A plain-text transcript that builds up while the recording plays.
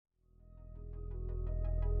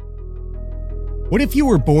What if you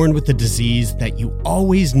were born with a disease that you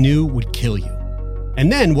always knew would kill you?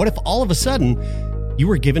 And then what if all of a sudden you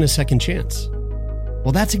were given a second chance?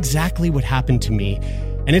 Well, that's exactly what happened to me.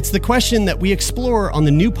 And it's the question that we explore on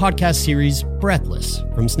the new podcast series, Breathless,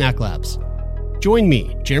 from Snack Labs. Join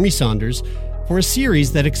me, Jeremy Saunders, for a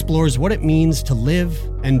series that explores what it means to live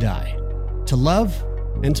and die, to love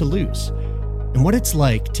and to lose, and what it's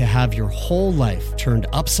like to have your whole life turned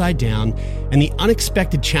upside down and the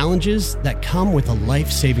unexpected challenges that come with a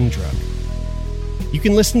life-saving drug. You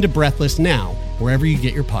can listen to Breathless now, wherever you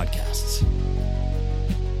get your podcasts.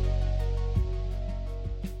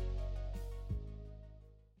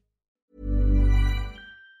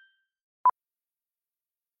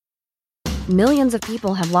 Millions of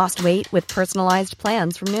people have lost weight with personalized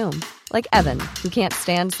plans from Noom. Like Evan, who can't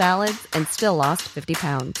stand salads and still lost 50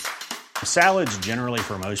 pounds. Salads generally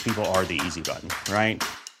for most people are the easy button, right?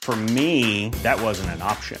 For me, that wasn't an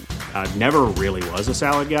option. I never really was a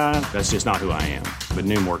salad guy. That's just not who I am. But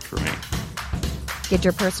Noom worked for me. Get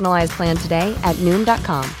your personalized plan today at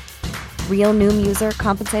Noom.com. Real Noom user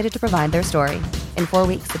compensated to provide their story. In 4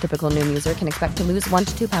 weeks, the typical Noom user can expect to lose 1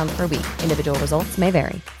 to 2 pounds per week. Individual results may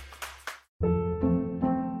vary.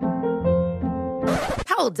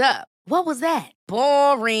 Hold up. What was that?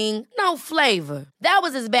 Boring. No flavor. That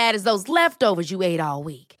was as bad as those leftovers you ate all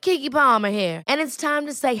week. Keke Palmer here. And it's time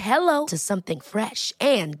to say hello to something fresh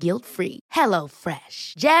and guilt-free. Hello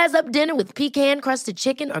Fresh. Jazz up dinner with pecan-crusted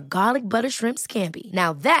chicken or garlic butter shrimp scampi.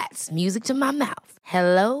 Now that's music to my mouth.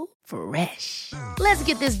 Hello Fresh. Let's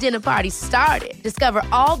get this dinner party started. Discover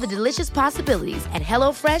all the delicious possibilities at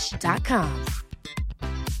HelloFresh.com.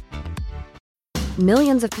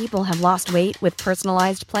 Millions of people have lost weight with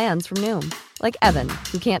personalized plans from Noom. Like Evan,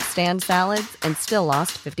 who can't stand salads and still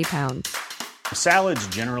lost 50 pounds. Salads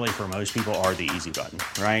generally for most people are the easy button,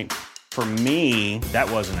 right? For me,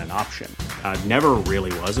 that wasn't an option. I never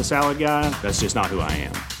really was a salad guy. That's just not who I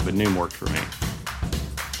am. But Noom worked for me.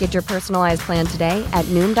 Get your personalized plan today at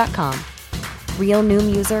Noom.com. Real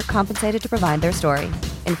Noom user compensated to provide their story.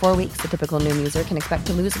 In 4 weeks, the typical Noom user can expect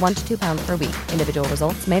to lose 1 to 2 pounds per week. Individual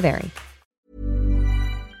results may vary.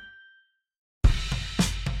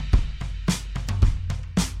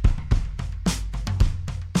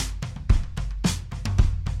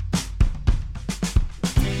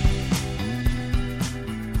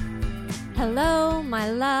 Hello, my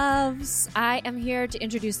loves. I am here to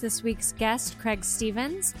introduce this week's guest, Craig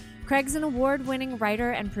Stevens. Craig's an award-winning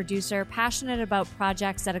writer and producer, passionate about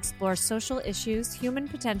projects that explore social issues, human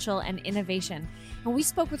potential, and innovation. And we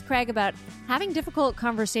spoke with Craig about having difficult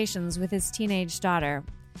conversations with his teenage daughter.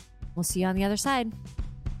 We'll see you on the other side.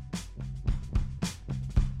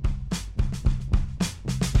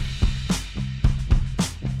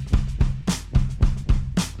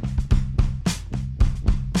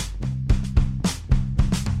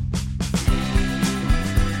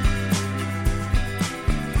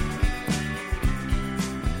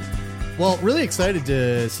 Well, really excited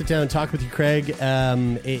to sit down and talk with you, Craig.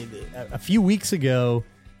 A few weeks ago,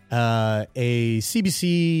 a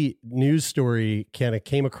CBC news story kind of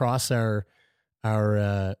came across our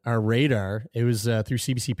radar. It was through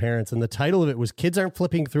CBC Parents, and the title of it was "Kids Aren't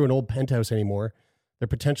Flipping Through an Old Penthouse Anymore. They're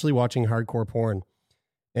potentially watching hardcore porn."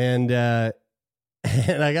 And and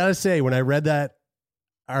I gotta say, when I read that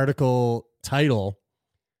article title,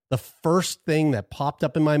 the first thing that popped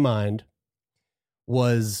up in my mind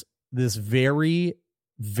was this very,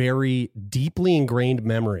 very deeply ingrained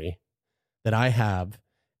memory that I have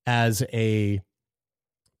as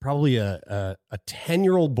probably a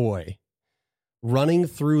 10-year-old boy running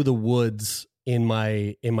through the woods in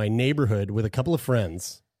my neighborhood with a couple of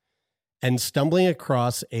friends and stumbling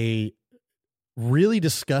across a really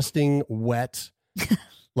disgusting, wet,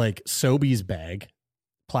 like Sobeys bag,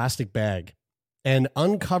 plastic bag, and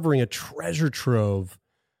uncovering a treasure trove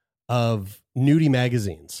of nudie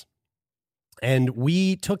magazines. And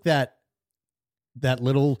we took that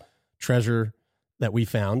little treasure that we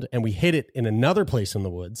found and we hid it in another place in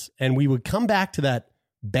the woods. And we would come back to that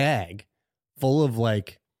bag full of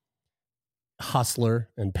like Hustler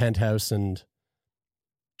and Penthouse and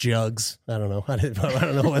Jugs. I don't know. I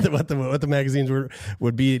don't know what the magazines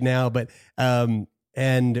would be now, but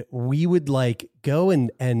and we would like go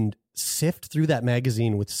and sift through that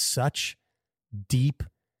magazine with such deep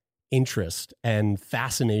interest and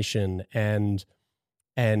fascination, and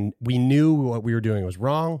we knew what we were doing was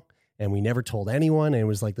wrong, and we never told anyone, and it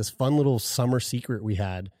was like this fun little summer secret we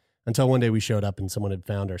had until one day we showed up and someone had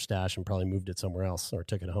found our stash and probably moved it somewhere else or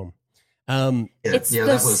took it home. It's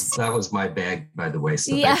that was my bag, by the way.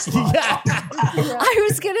 So yeah. thanks a lot. I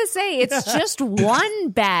was gonna say it's just one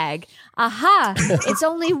bag. Aha! It's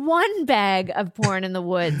only one bag of porn in the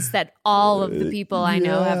woods that all of the people I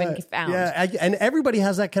know haven't found. Yeah, and everybody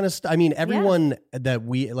has that kind of stuff. I mean, everyone that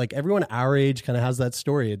we like, everyone our age kind of has that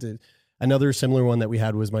story. Another similar one that we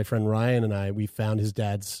had was my friend Ryan and I. We found his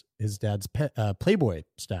dad's Playboy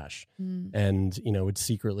stash, and would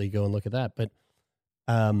secretly go and look at that. But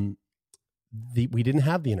we didn't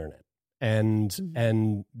have the internet,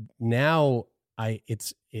 and now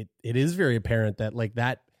it is very apparent that like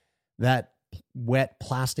that wet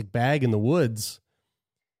plastic bag in the woods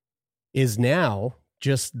is now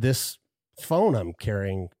just this phone I'm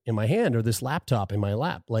carrying in my hand or this laptop in my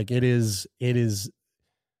lap. Like it is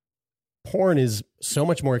porn is so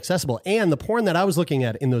much more accessible. And the porn that I was looking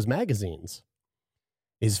at in those magazines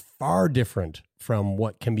is far different from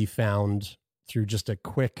what can be found through just a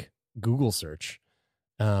quick Google search.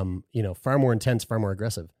 Far more intense, far more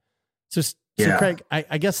aggressive. So Craig,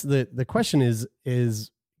 I guess the question is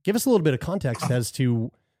give us a little bit of context as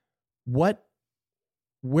to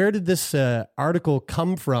where did this article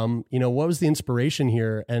come from? What was the inspiration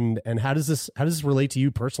here, and how does this relate to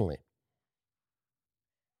you personally?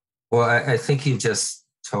 Well, I think you just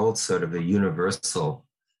told sort of a universal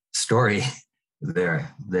story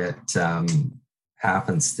there that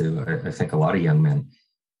happens to, I think, a lot of young men.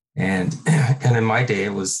 And in my day,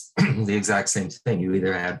 it was the exact same thing. You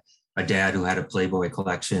either had a dad who had a Playboy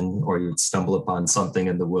collection, or you'd stumble upon something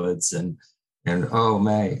in the woods and oh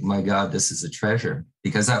my God, this is a treasure,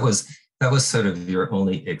 because that was sort of your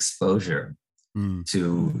only exposure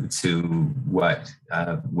to what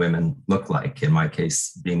women look like. In my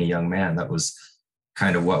case, being a young man, that was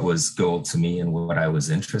kind of what was gold to me and what I was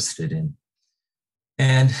interested in.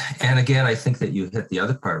 And again, I think that you hit the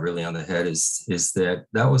other part really on the head is that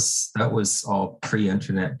was all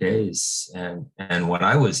pre-internet days. And when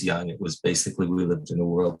I was young, it was basically, we lived in a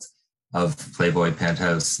world of Playboy,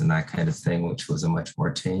 Penthouse, and that kind of thing, which was a much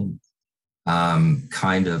more tame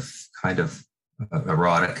kind of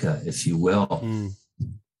erotica, if you will.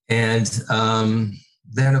 And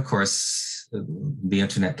then, of course, the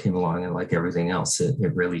internet came along, and like everything else, it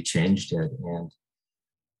really changed it.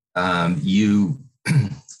 And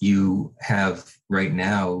you have right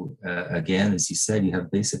now, again, as you said, you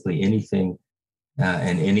have basically anything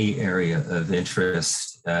in any area of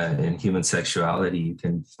interest in human sexuality. You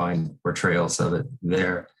can find portrayals of it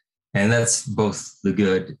there. And that's both the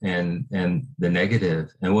good and the negative.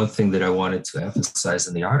 And one thing that I wanted to emphasize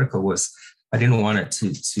in the article was I didn't want it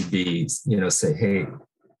to be, say, hey,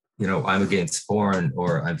 I'm against porn,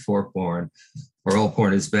 or I'm for porn, or all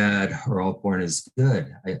porn is bad, or all porn is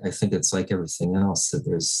good. I think it's like everything else, that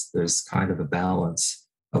there's kind of a balance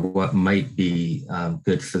of what might be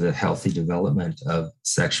good for the healthy development of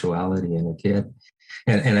sexuality in a kid.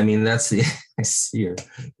 And I mean, that's the, I see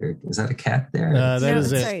is that a cat there?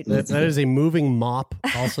 That is a moving mop,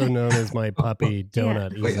 also known as my puppy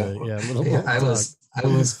Donut. I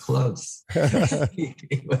was close.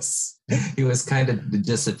 he was kind of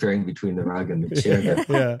disappearing between the rug and the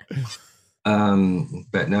chair.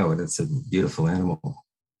 But no, it's a beautiful animal.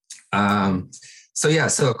 So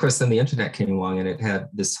of course, then the internet came along, and it had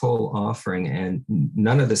this whole offering, and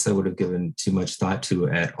none of this I would have given too much thought to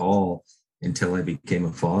at all until I became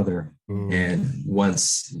a father. And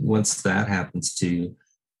once that happens to you,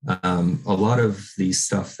 a lot of the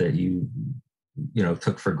stuff that you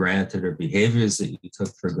took for granted, or behaviors that you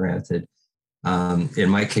took for granted, in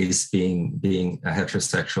my case, being a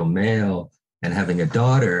heterosexual male and having a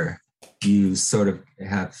daughter, you sort of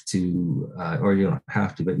have to, or you don't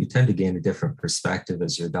have to, but you tend to gain a different perspective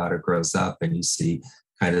as your daughter grows up, and you see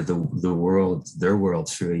kind of their world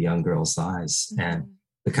through a young girl's eyes, and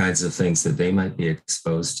the kinds of things that they might be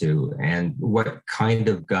exposed to. And what kind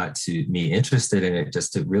of got me interested in it,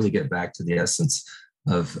 just to really get back to the essence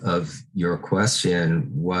of your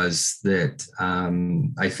question, was that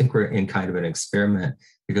I think we're in kind of an experiment,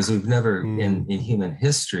 because we've never in human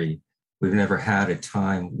history, we've never had a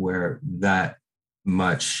time where that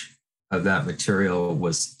much of that material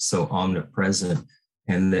was so omnipresent,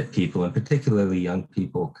 and that people, and particularly young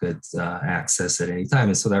people, could access at any time.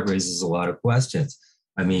 And so that raises a lot of questions.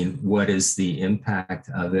 I mean, what is the impact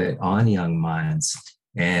of it on young minds?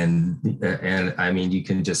 And I mean, you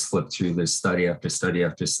can just flip through this study after study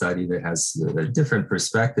after study that has different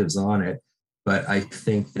perspectives on it. But I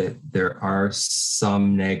think that there are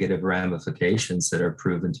some negative ramifications that are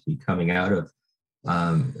proven to be coming out of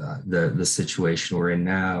the situation we're in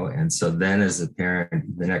now. And so then, as a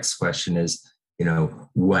parent, the next question is,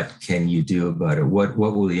 what can you do about it? What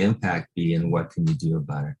will the impact be, and what can you do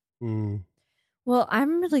about it? Mm. Well,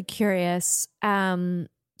 I'm really curious.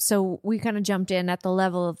 So we kind of jumped in at the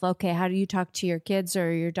level of, okay, how do you talk to your kids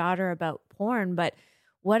or your daughter about porn? But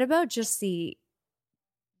what about just the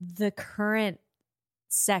current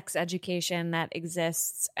sex education that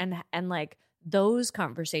exists and like those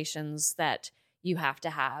conversations that you have to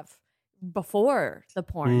have before the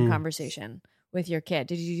porn conversation with your kid?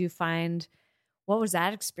 Did you find, what was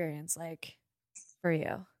that experience like for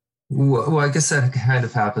you? Well, I guess that kind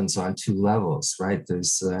of happens on two levels, right?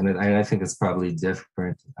 There's, and I think it's probably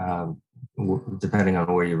different depending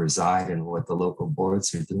on where you reside and what the local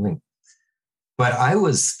boards are doing. But I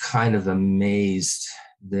was kind of amazed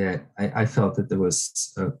that I felt that there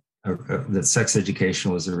was that sex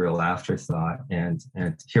education was a real afterthought, and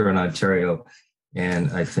here in Ontario,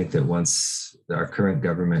 and I think that once our current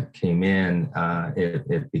government came in,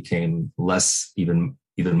 it became less, even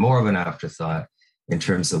more of an afterthought in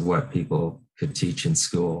terms of what people could teach in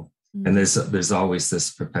school. Mm-hmm. And there's always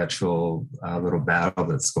this perpetual little battle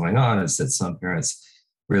that's going on, is that some parents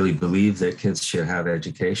really believe that kids should have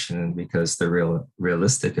education because they're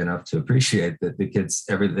realistic enough to appreciate that the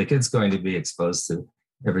kid's going to be exposed to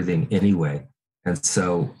everything anyway. And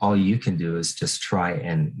so all you can do is just try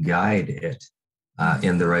and guide it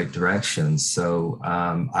in the right direction. So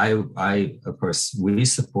I of course, we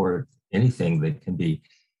support anything that can be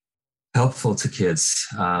helpful to kids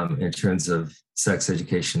in terms of sex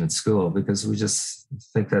education in school, because we just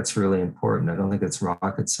think that's really important. I don't think it's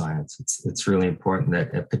rocket science. It's really important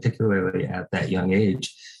that, particularly at that young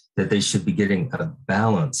age, that they should be getting a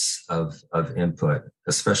balance of input,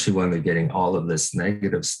 especially when they're getting all of this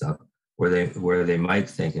negative stuff, where they might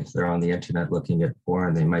think, if they're on the internet looking at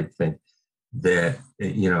porn, they might think that,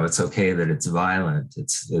 it's okay that it's violent.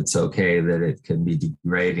 It's okay that it can be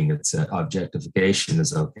degrading. It's objectification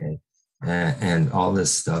is okay. And all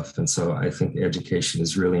this stuff. And so I think education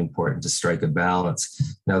is really important to strike a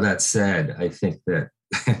balance. Now, that said, I think that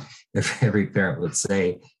if every parent would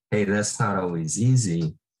say, hey, that's not always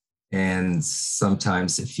easy. And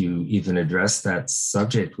sometimes if you even address that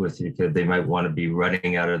subject with your kid, they might want to be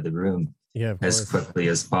running out of the room as quickly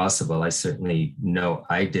as possible. I certainly know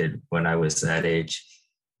I did when I was that age.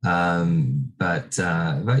 But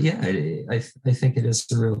yeah, I think it is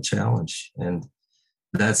a real challenge. And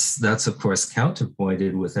that's of course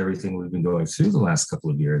counterpointed with everything we've been going through the last couple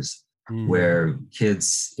of years, where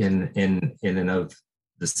kids in and of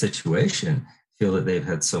the situation feel that they've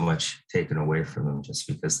had so much taken away from them just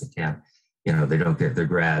because they can't, they don't get their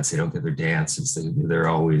grads, they don't get their dances, they're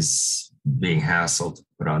always being hassled to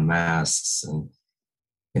put on masks and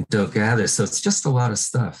don't gather. So it's just a lot of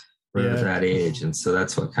stuff for that age, and so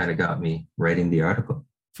that's what kind of got me writing the article.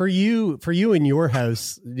 For you in your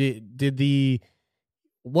house,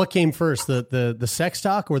 what came first, the sex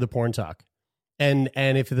talk or the porn talk? And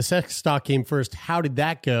if the sex talk came first, how did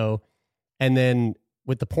that go? And then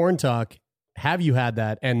with the porn talk, have you had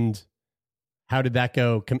that? And how did that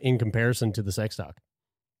go in comparison to the sex talk?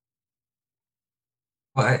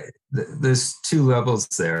 Well, there's two levels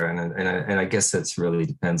there. And I guess that's really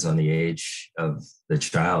depends on the age of the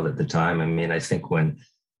child at the time. I mean, I think when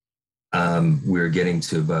we were getting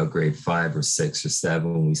to about grade 5 or 6 or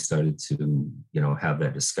 7 when we started to, have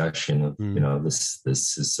that discussion of, this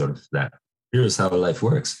is sort of that, here's how life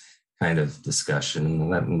works kind of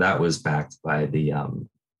discussion. And that was backed by the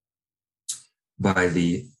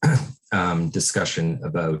discussion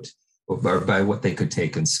about, or by what they could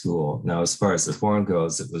take in school. Now, as far as the porn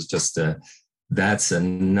goes, it was just that's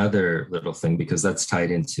another little thing, because that's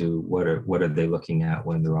tied into what are they looking at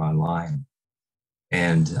when they're online.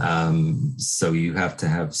 And so you have to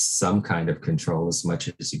have some kind of control as much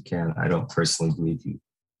as you can. I don't personally believe you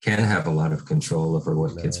can have a lot of control over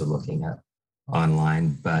what kids are looking at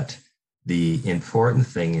online. But the important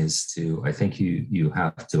thing is I think you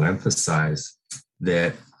have to emphasize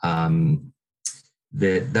that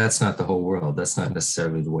that's not the whole world. That's not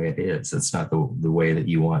necessarily the way it is. It's not the way that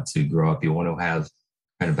you want to grow up. You want to have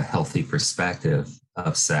kind of a healthy perspective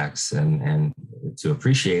of sex and to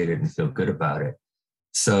appreciate it and feel good about it.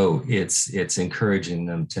 So it's encouraging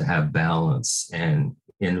them to have balance, and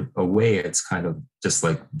in a way, it's kind of just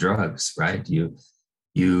like drugs, right?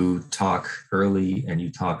 You talk early and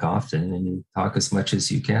you talk often, and you talk as much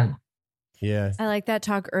as you can. Yeah, I like that,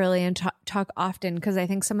 talk early and talk often, because I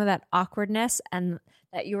think some of that awkwardness and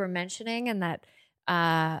that you were mentioning, and that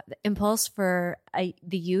the impulse for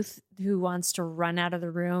the youth who wants to run out of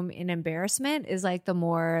the room in embarrassment is like the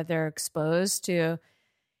more they're exposed to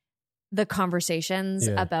the conversations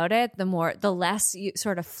about it, the less you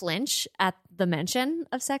sort of flinch at the mention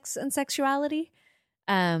of sex and sexuality.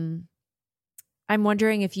 I'm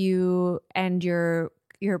wondering if you and your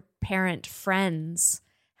your parent friends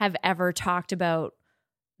have ever talked about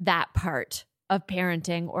that part of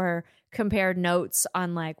parenting or compared notes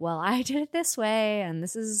on like, well, I did it this way and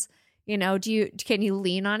this is, you know, can you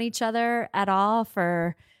lean on each other at all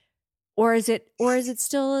or is it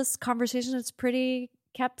still a conversation that's pretty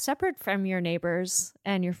kept separate from your neighbors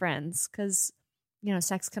and your friends? Because, you know,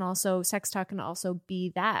 sex talk can also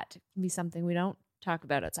be that. It can be something we don't talk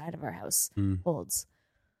about outside of our households.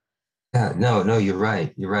 Yeah, no, you're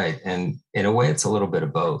right. You're right. And in a way, it's a little bit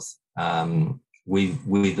of both.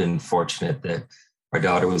 We've been fortunate that our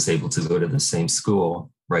daughter was able to go to the same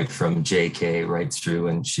school right from JK right through,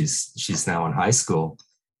 and she's now in high school.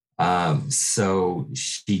 So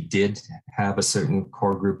she did have a certain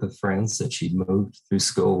core group of friends that she'd moved through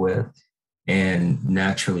school with. And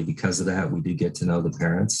naturally, because of that, we did get to know the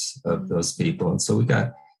parents of those people. And so we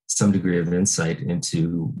got some degree of insight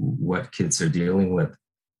into what kids are dealing with.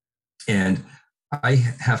 And I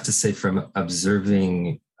have to say, from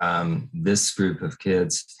observing this group of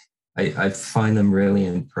kids, I find them really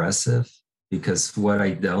impressive, because what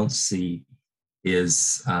I don't see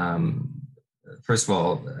is, first of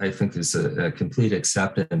all, I think there's a complete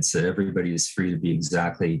acceptance that everybody is free to be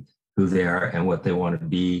exactly who they are and what they want to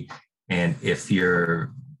be. And if you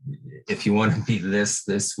want to be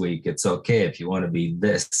this week, it's okay. If you want to be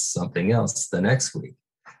something else the next week,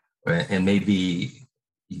 and maybe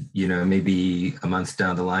a month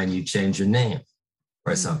down the line, you change your name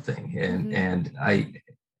or something. And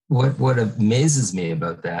what amazes me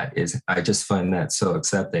about that is I just find that so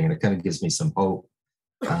accepting, and it kind of gives me some hope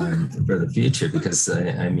for the future, because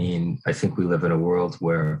I think we live in a world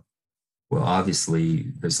where, well,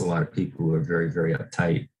 obviously there's a lot of people who are very, very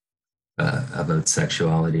uptight about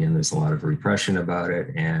sexuality, and there's a lot of repression about it.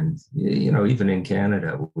 And, you know, even in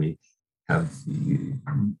Canada, we have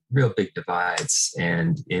real big divides.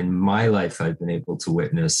 And in my life, I've been able to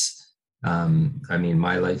witness,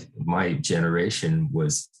 my generation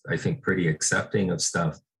was, I think, pretty accepting of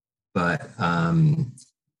stuff, but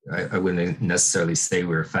I wouldn't necessarily say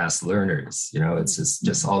we're fast learners. You know, it's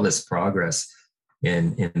just all this progress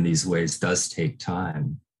in these ways does take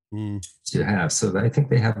time to have. So I think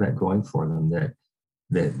they have that going for them, that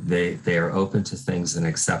they are open to things and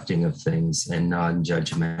accepting of things and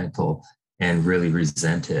non-judgmental, and really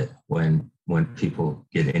resent it when people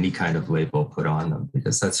get any kind of label put on them,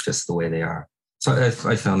 because that's just the way they are. So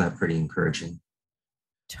I found that pretty encouraging.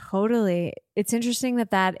 Totally. It's interesting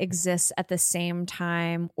that exists at the same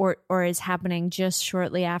time or is happening just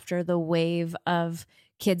shortly after the wave of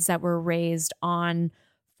kids that were raised on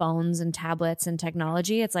phones and tablets and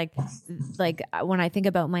technology. It's like when I think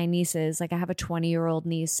about my nieces, like I have a 20-year-old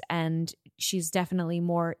niece, and she's definitely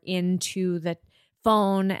more into the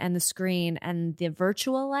phone and the screen and the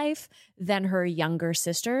virtual life than her younger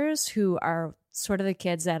sisters, who are sort of the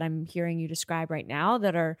kids that I'm hearing you describe right now,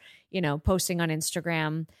 that are, you know, posting on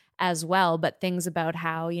Instagram as well, but things about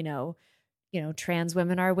how, you know, trans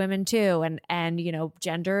women are women too. And, you know,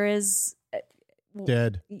 gender is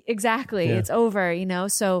dead. Exactly. Yeah. It's over, you know?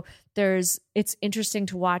 So it's interesting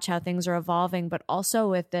to watch how things are evolving, but also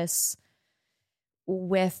with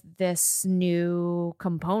this new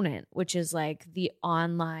component, which is like the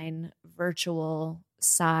online virtual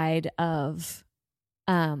side of,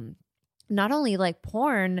 not only like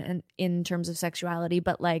porn and in terms of sexuality,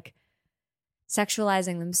 but like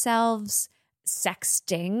sexualizing themselves,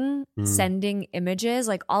 sexting, sending images.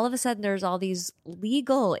 Like all of a sudden there's all these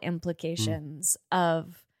legal implications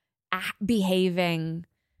of behaving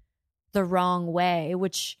the wrong way,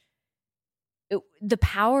 which the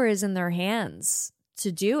power is in their hands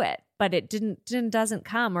to do it, but it doesn't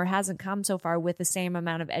come or hasn't come so far with the same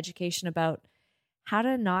amount of education about how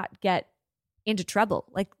to not get into trouble,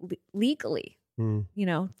 like legally, you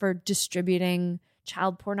know, for distributing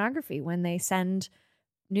child pornography when they send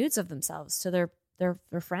nudes of themselves to their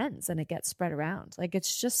friends and it gets spread around. Like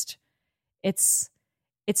it's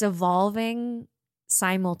evolving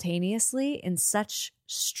simultaneously in such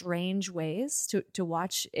strange ways. To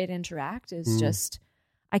watch it interact is just,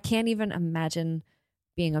 I can't even imagine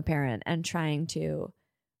being a parent and trying to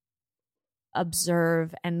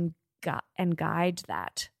observe and guide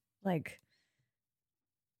that. Like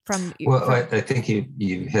I think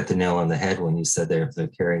you hit the nail on the head when you said they're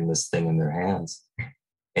carrying this thing in their hands.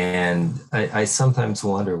 And I sometimes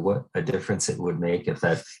wonder what a difference it would make if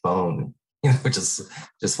that phone, you know,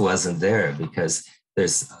 just wasn't there, because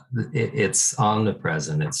it's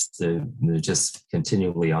omnipresent. They're just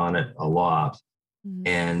continually on it a lot.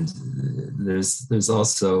 And there's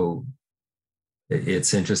also,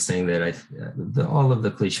 it's interesting that all of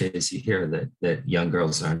the cliches you hear that young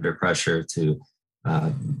girls are under pressure to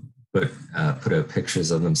put out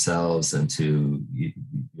pictures of themselves and to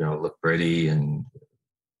look pretty, and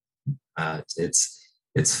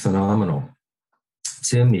it's phenomenal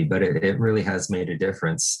to me. But it really has made a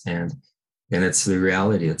difference, and it's the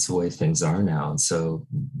reality. It's the way things are now. And so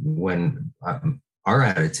when our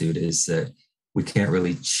attitude is that we can't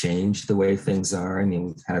really change the way things are. I mean,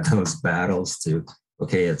 we've had those battles to,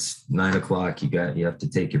 okay, it's 9 o'clock. You have to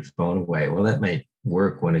take your phone away. Well, that might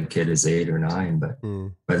work when a kid is 8 or 9, but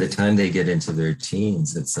by the time they get into their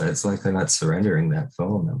teens, it's like they're not surrendering that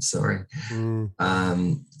phone. I'm sorry.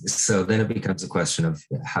 So then it becomes a question of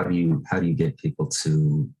how do you get people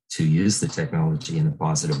to use the technology in a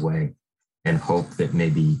positive way, and hope that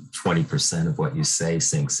maybe 20% of what you say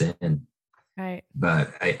sinks in. Right.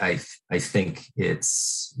 But I think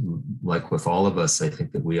it's like with all of us, I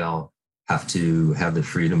think that we all have to have the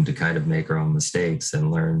freedom to kind of make our own mistakes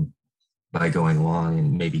and learn by going along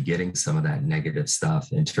and maybe getting some of that negative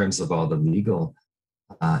stuff. In terms of all the legal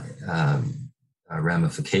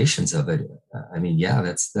ramifications of it, I mean, yeah,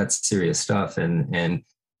 that's serious stuff. And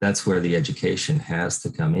that's where the education has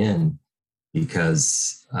to come in,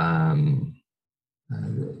 because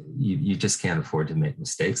you just can't afford to make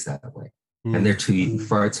mistakes that way. And they're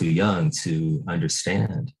far too young to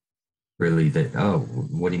understand really that, oh,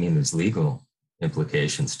 what do you mean there's legal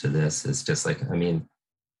implications to this? It's just like, I mean,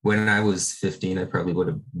 when I was 15, I probably would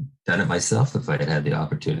have done it myself if I had had the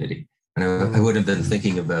opportunity. And I would have been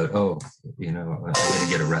thinking about, I'm going to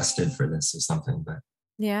get arrested for this or something. But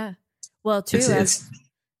yeah, well, too, as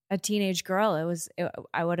a teenage girl,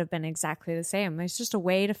 I would have been exactly the same. It's just a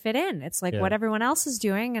way to fit in. It's like what everyone else is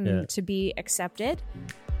doing, and to be accepted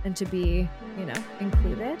and to be,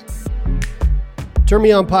 included. Turn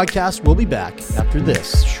Me On podcast will be back after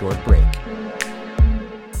this short break.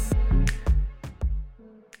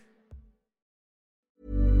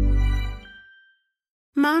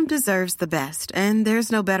 Mom deserves the best, and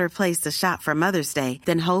there's no better place to shop for Mother's Day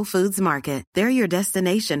than Whole Foods Market. They're your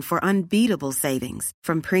destination for unbeatable savings,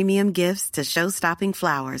 from premium gifts to show-stopping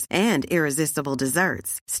flowers and irresistible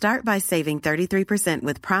desserts. Start by saving 33%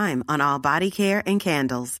 with Prime on all body care and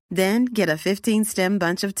candles. Then get a 15-stem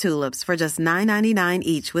bunch of tulips for just $9.99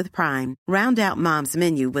 each with Prime. Round out Mom's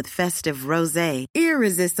menu with festive rosé,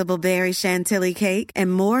 irresistible berry chantilly cake,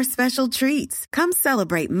 and more special treats. Come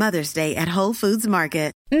celebrate Mother's Day at Whole Foods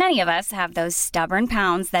Market. Many of us have those stubborn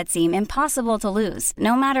pounds that seem impossible to lose,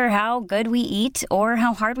 no matter how good we eat or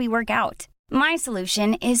how hard we work out. My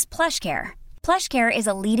solution is PlushCare. PlushCare is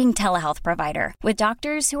a leading telehealth provider with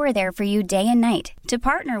doctors who are there for you day and night to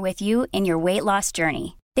partner with you in your weight loss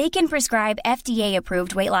journey. They can prescribe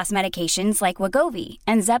FDA-approved weight loss medications like Wegovy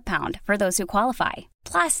and Zepbound for those who qualify.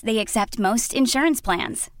 Plus, they accept most insurance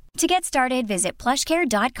plans. To get started, visit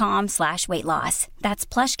plushcare.com/weightloss. That's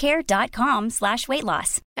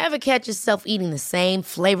plushcare.com/weightloss. Ever catch yourself eating the same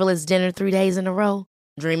flavorless dinner 3 days in a row?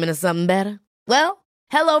 Dreaming of something better? Well,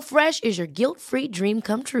 HelloFresh is your guilt-free dream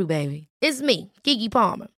come true, baby. It's me, Keke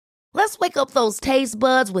Palmer. Let's wake up those taste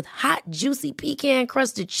buds with hot, juicy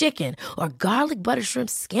pecan-crusted chicken or garlic butter shrimp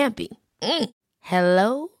scampi.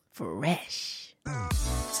 Hello Fresh.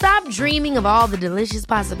 Stop dreaming of all the delicious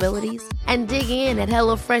possibilities and dig in at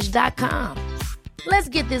HelloFresh.com. Let's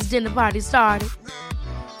get this dinner party started.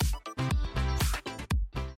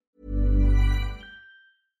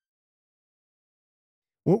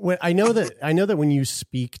 I know that when you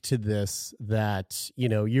speak to this, that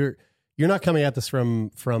you're not coming at this from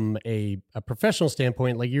a professional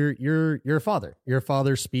standpoint. Like you're a father. You're a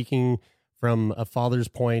father speaking from a father's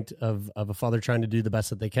point of a father trying to do the best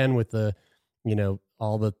that they can with the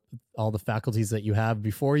all the faculties that you have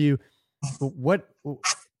before you. What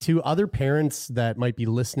to other parents that might be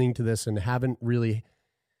listening to this and haven't really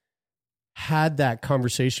had that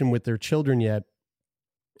conversation with their children yet,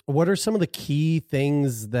 what are some of the key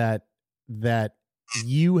things that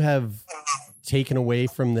you have taken away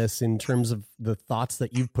from this in terms of the thoughts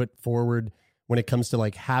that you've put forward when it comes to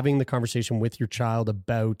like having the conversation with your child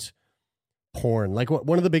about porn? Like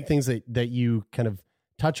one of the big things that you kind of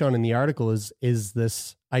touch on in the article is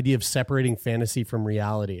this idea of separating fantasy from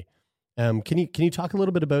reality. Can you talk a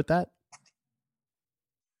little bit about that?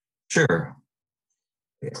 Sure.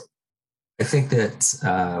 I think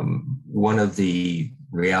that one of the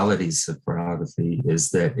realities of pornography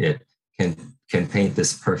is that it can paint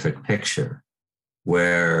this perfect picture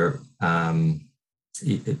where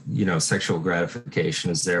sexual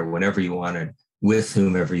gratification is there whenever you want it, with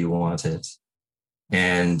whomever you want it.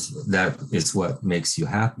 And that is what makes you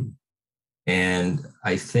happy. And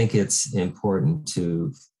I think it's important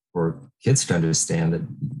for kids to understand that,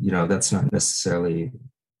 that's not necessarily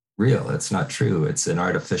real. It's not true. It's an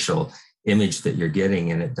artificial image that you're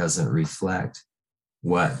getting, and it doesn't reflect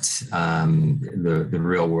what the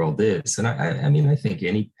real world is. And I mean, I think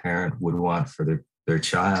any parent would want for their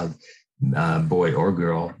child, boy or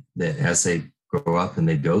girl, that as they grow up and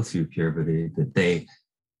they go through puberty, that they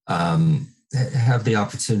have the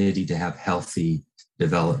opportunity to have healthy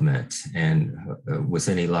development, and with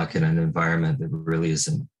any luck in an environment that really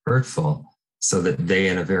isn't hurtful, so that they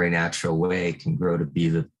in a very natural way can grow to be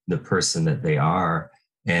the person that they are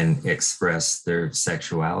and express their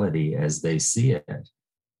sexuality as they see it.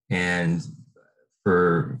 And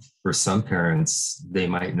for some parents, a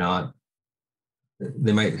lot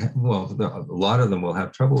of them will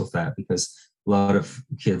have trouble with that, because a lot of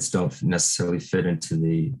kids don't necessarily fit into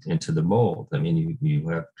the mold. I mean, you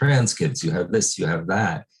have trans kids, you have this, you have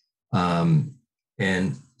that.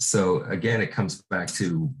 And so again, it comes back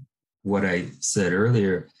to what I said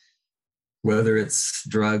earlier, whether it's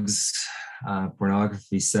drugs,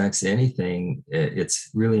 pornography, sex, anything,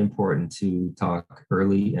 it's really important to talk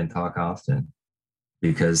early and talk often,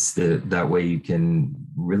 because that way you can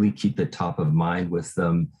really keep it top of mind with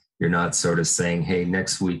them. You're not sort of saying, hey,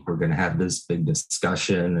 next week we're going to have this big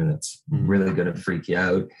discussion and it's really going to freak you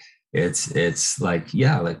out. It's like,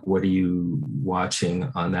 yeah, like, what are you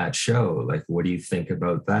watching on that show? Like, what do you think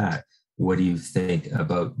about that? What do you think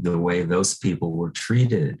about the way those people were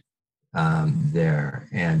treated there?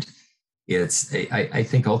 And I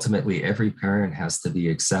think ultimately every parent has to be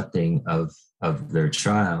accepting of their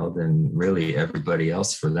child, and really everybody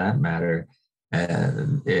else for that matter,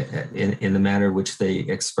 in the manner which they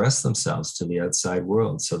express themselves to the outside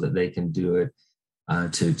world, so that they can do it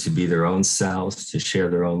to be their own selves, to share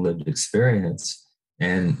their own lived experience,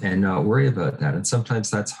 and not worry about that. And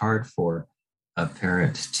sometimes that's hard for a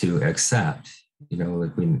parent to accept. You know,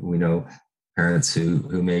 like we know parents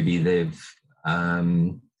who maybe they've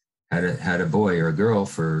had a boy or a girl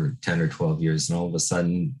for 10 or 12 years, and all of a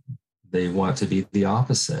sudden they want to be the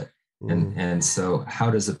opposite. And so how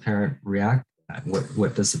does a parent react?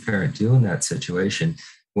 What does the parent do in that situation,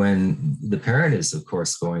 when the parent is, of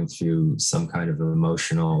course, going through some kind of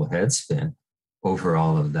emotional headspin over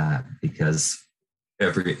all of that? Because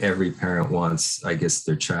every parent wants, I guess,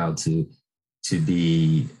 their child to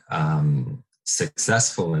be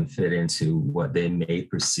successful and fit into what they may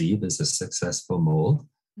perceive as a successful mold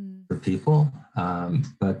for people.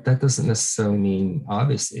 But that doesn't necessarily mean,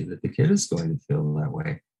 obviously, that the kid is going to feel that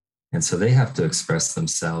way. And so they have to express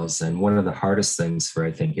themselves. And one of the hardest things for,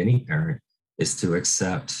 I think, any parent is to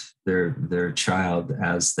accept their child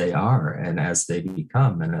as they are and as they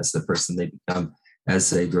become, and as the person they become as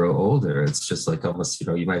they grow older. It's just like almost,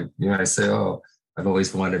 you might say, oh, I've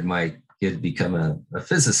always wanted my kid to become a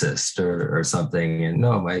physicist or something. And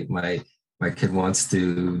no, my kid wants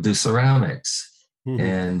to do ceramics.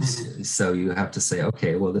 And so you have to say,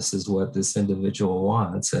 okay, well, this is what this individual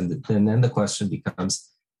wants. And then the question becomes,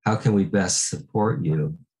 how can we best support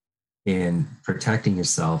you in protecting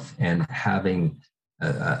yourself and having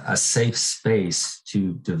a safe space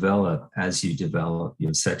to develop as you develop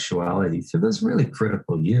your sexuality through those really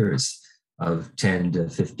critical years of 10 to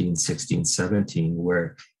 15, 16, 17,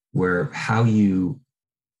 where how you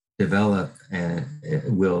develop and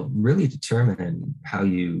will really determine how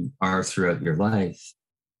you are throughout your life.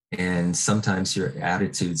 And sometimes your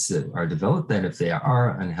attitudes that are developed then, if they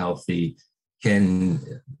are unhealthy,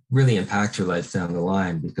 can really impact your life down the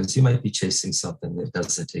line, because you might be chasing something that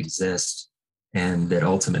doesn't exist and that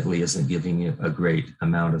ultimately isn't giving you a great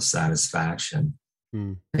amount of satisfaction.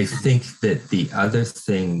 I think that the other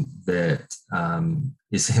thing that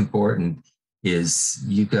is important is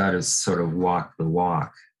you got to sort of walk the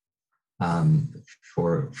walk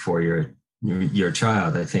for your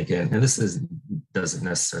child, I think. And this doesn't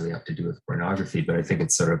necessarily have to do with pornography, but I think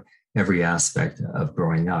it's sort of every aspect of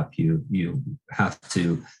growing up. You have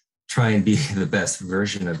to try and be the best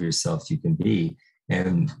version of yourself you can be.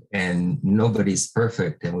 And nobody's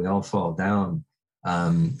perfect, and we all fall down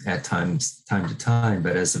at time to time.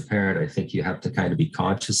 But as a parent, I think you have to kind of be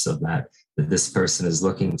conscious of that this person is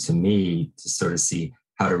looking to me to sort of see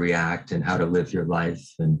how to react and how to live your life.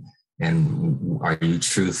 And are you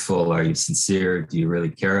truthful? Are you sincere? Do you really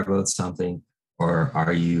care about something? Or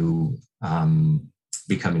are you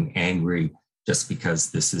becoming angry just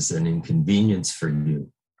because this is an inconvenience for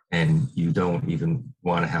you and you don't even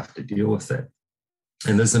want to have to deal with it?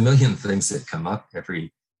 And there's a million things that come up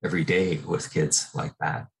every day with kids like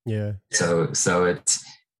that. Yeah. So it's,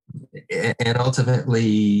 and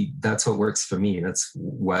ultimately that's what works for me. That's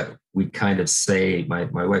what we kind of say. My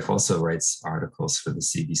wife also writes articles for the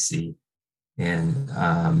CBC, and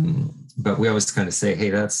but we always kind of say, hey,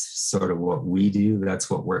 that's sort of what we do. That's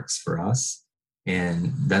what works for us.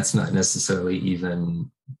 And that's not necessarily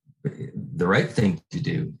even the right thing to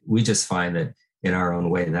do. We just find that in our own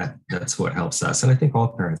way, that's what helps us. And I think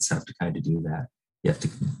all parents have to kind of do that. You have to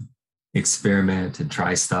experiment and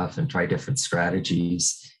try stuff and try different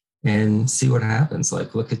strategies and see what happens.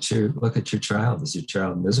 Like, look at your child. Is your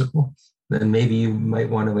child miserable? Then maybe you might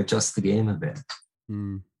want to adjust the game a bit.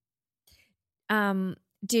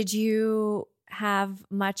 Did you have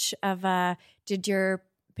much of did your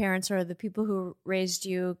parents or the people who raised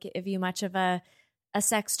you give you much of a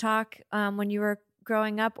sex talk when you were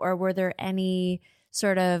growing up, or were there any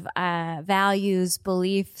sort of values,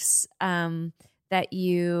 beliefs that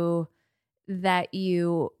you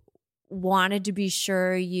wanted to be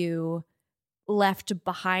sure you left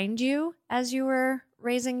behind you as you were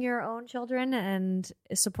raising your own children and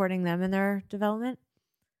supporting them in their development?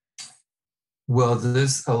 Well,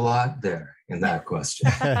 there's a lot there in that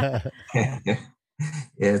question.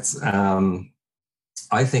 It's,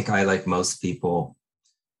 I think I, like most people,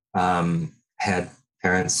 had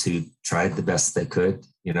parents who tried the best they could,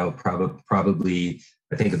 probably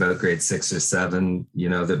I think about grade 6 or 7,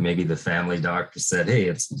 that maybe the family doctor said, hey,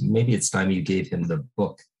 it's time you gave him the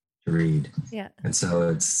book to read. Yeah. And so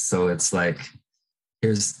it's like,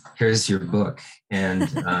 here's your book.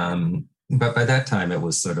 And, but by that time it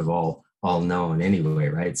was sort of all known anyway,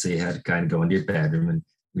 right? So you had to kind of go into your bedroom and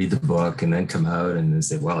read the book and then come out and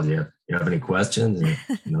say, well, do you have any questions? And,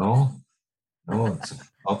 no, it's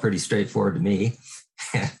all pretty straightforward to me.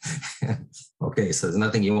 Okay, so there's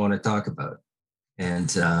nothing you want to talk about.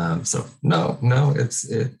 And so no,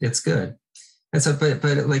 it's good. And so,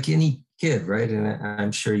 but like any kid, right? And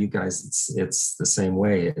I'm sure you guys, it's the same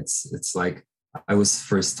way. It's like I was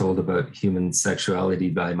first told about human sexuality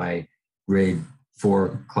by my grade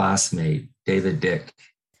 4 classmate, David Dick.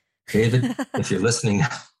 David, if you're listening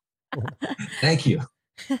now, thank you.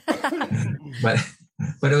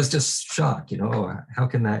 But it was just shock, how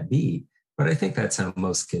can that be? But I think that's how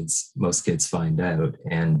most kids find out.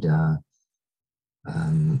 And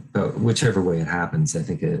but whichever way it happens, I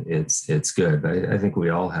think it's good. But I think we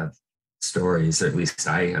all have stories, or at least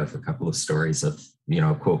I have a couple of stories of,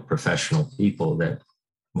 quote, professional people that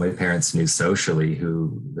my parents knew socially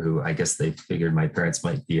who I guess they figured my parents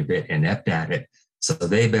might be a bit inept at it. So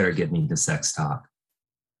they better get me to sex talk.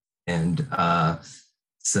 And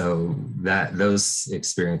so those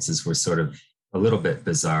experiences were sort of a little bit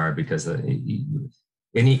bizarre, because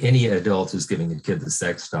any adult who's giving a kid the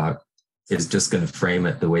sex talk is just going to frame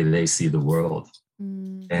it the way they see the world.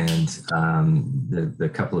 And the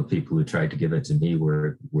couple of people who tried to give it to me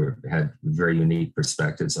had very unique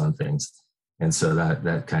perspectives on things. And so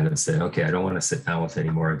that kind of said, okay, I don't want to sit down with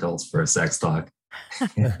any more adults for a sex talk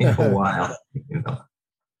in a while.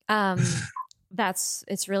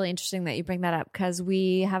 It's really interesting that you bring that up, because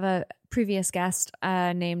we have a previous guest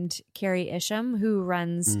named Carrie Isham who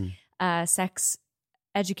runs sex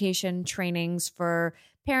education trainings for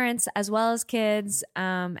parents as well as kids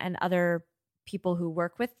and other people who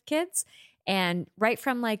work with kids. And right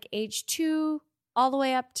from like age 2 all the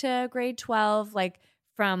way up to grade 12, like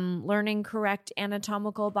from learning correct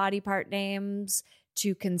anatomical body part names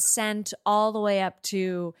to consent, all the way up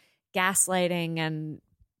to gaslighting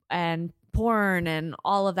and porn and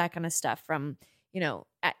all of that kind of stuff, from, in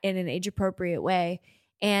an age appropriate way.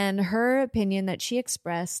 And her opinion that she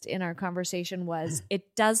expressed in our conversation was,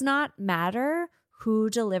 it does not matter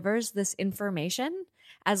who delivers this information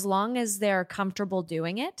as long as they're comfortable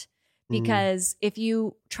doing it. Because if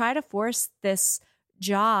you try to force this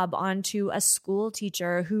job onto a school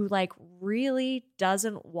teacher who like really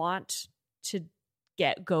doesn't want to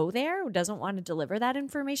go there, who doesn't want to deliver that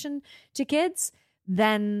information to kids,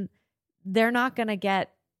 then they're not going to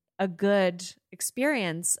get a good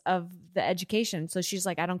experience of the education. So she's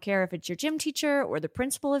like, I don't care if it's your gym teacher or the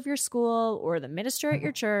principal of your school or the minister at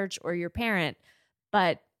your church or your parent,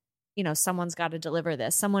 but someone's got to deliver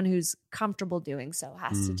this. Someone who's comfortable doing so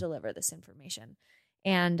has to deliver this information.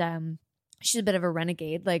 And she's a bit of a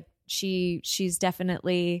renegade. Like she's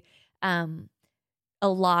definitely a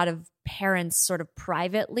lot of parents sort of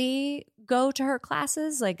privately go to her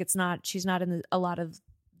classes. Like she's not in a lot of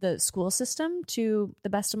the school system, to the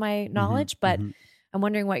best of my knowledge. But I'm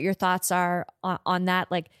wondering what your thoughts are on that.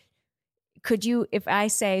 Like, could you, if I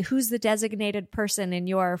say, who's the designated person in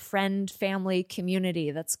your friend, family, community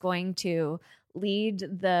that's going to lead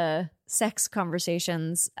the sex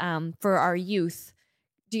conversations for our youth,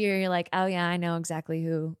 you're like, oh yeah, I know exactly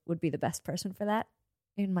who would be the best person for that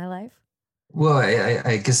in my life? Well,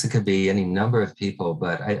 I guess it could be any number of people,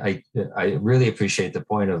 but I really appreciate the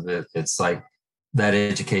point of it. It's like, that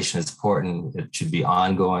education is important. It should be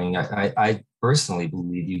ongoing. I personally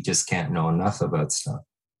believe you just can't know enough about stuff.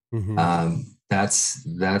 Mm-hmm.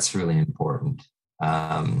 That's really important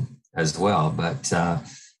as well. But a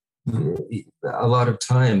lot of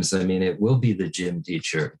times, I mean, it will be the gym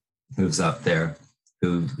teacher who's up there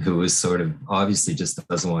who is sort of obviously just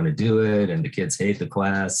doesn't want to do it, and the kids hate the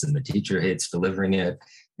class and the teacher hates delivering it.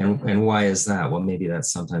 And why is that? Well, maybe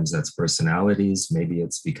sometimes that's personalities. Maybe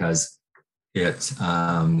it's because it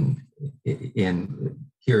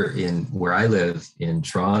in where I live in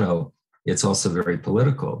Toronto, it's also very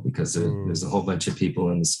political because there's a whole bunch of people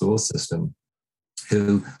in the school system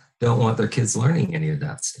who don't want their kids learning any of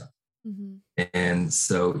that stuff. Mm-hmm. And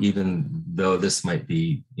so even though this might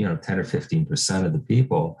be, 10 or 15% of the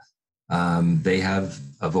people, they have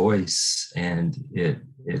a voice, and it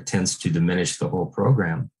tends to diminish the whole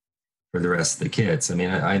program for the rest of the kids. I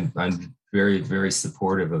mean, I'm very, very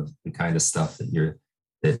supportive of the kind of stuff that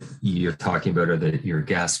you're talking about, or that your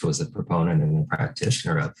guest was a proponent and a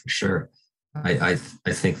practitioner of, for sure. I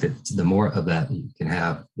think that the more of that you can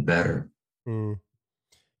have, the better. Mm.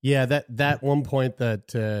 Yeah, that one point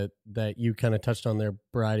that you kind of touched on there,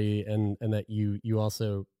 Bridie, and that you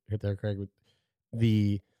also hit there, Craig, with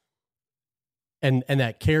and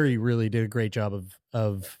that Carrie really did a great job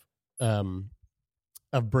of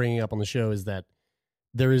bringing up on the show, is that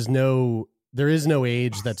there is no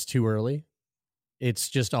age that's too early. It's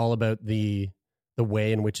just all about the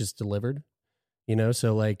way in which it's delivered,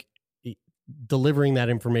 so like delivering that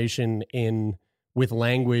information with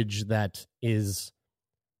language that is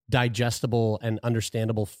digestible and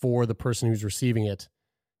understandable for the person who's receiving it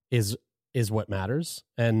is what matters.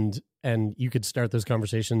 And you could start those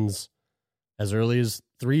conversations as early as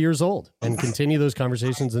 3 years old and continue those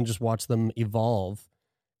conversations and just watch them evolve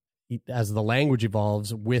as the language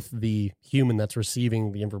evolves with the human that's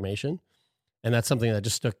receiving the information. And that's something that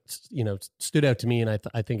just stood out to me, and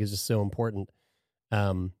I think is just so important.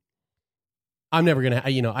 I'm never going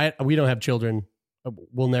to, we don't have children.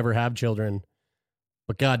 We'll never have children.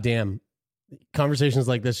 But goddamn, conversations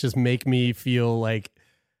like this just make me feel like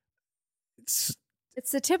it's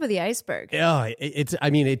the tip of the iceberg. Yeah, I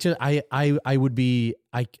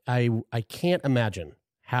can't imagine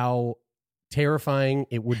how terrifying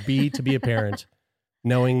it would be to be a parent,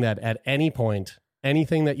 knowing that at any point,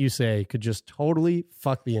 anything that you say could just totally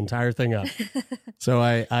fuck the entire thing up. So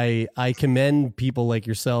I commend people like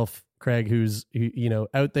yourself, Craig, who's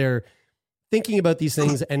out there thinking about these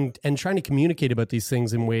things and trying to communicate about these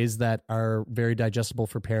things in ways that are very digestible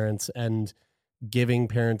for parents, and giving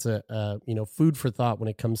parents a food for thought when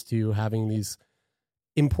it comes to having these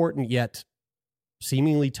important yet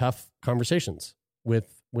seemingly tough conversations with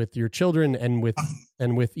your children and with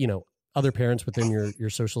other parents within your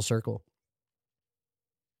social circle.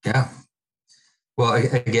 Yeah. Well,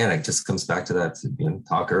 again, it just comes back to that,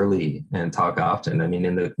 talk early and talk often. I mean,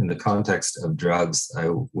 in the context of drugs, I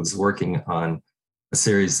was working on a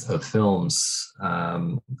series of films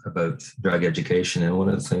about drug education. And one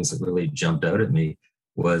of the things that really jumped out at me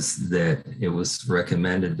was that it was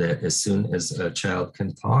recommended that as soon as a child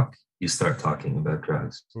can talk, you start talking about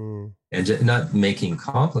drugs. And not making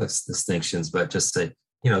complex distinctions, but just say,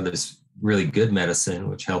 there's really good medicine,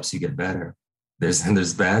 which helps you get better.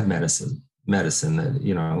 There's bad medicine that,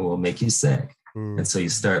 will make you sick. And so you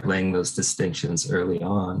start laying those distinctions early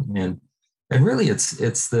on. And really it's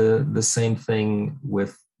the same thing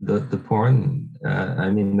with the porn. I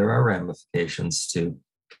mean, there are ramifications to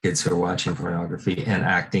kids who are watching pornography and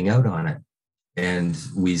acting out on it. And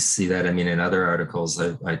we see that, I mean, in other articles,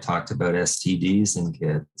 I talked about STDs in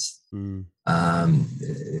kids.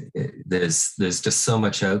 There's just so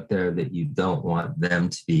much out there that you don't want them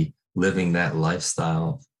to be living that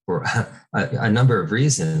lifestyle for a number of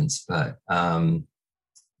reasons, but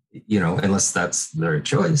unless that's their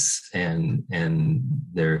choice, and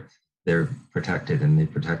they're protected and they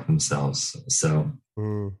protect themselves. So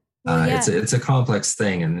it's a complex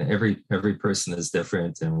thing, and every person is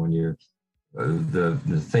different. And when you're the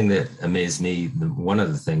thing that amazed me, one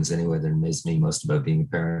of the things anyway that amazed me most about being a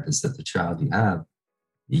parent, is that the child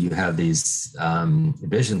you have these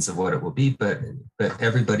visions of what it will be, but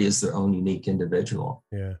everybody is their own unique individual.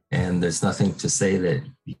 Yeah. And there's nothing to say that,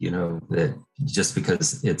 that just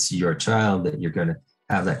because it's your child that you're going to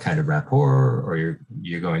have that kind of rapport, or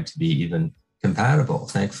you're going to be even compatible.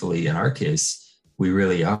 Thankfully, in our case, we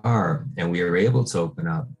really are, and we are able to open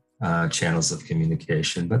up channels of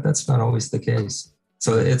communication, but that's not always the case.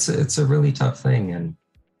 So it's a really tough thing, and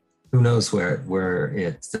who knows where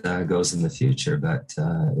it goes in the future, but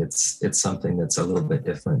it's something that's a little bit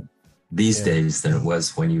different these days than it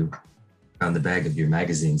was when you found the bag of your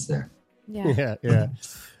magazines there. Yeah. Yeah.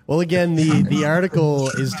 Well, again, the article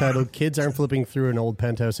is titled "Kids Aren't Flipping Through an Old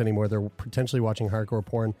Penthouse Anymore. They're potentially watching hardcore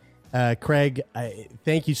porn." Craig,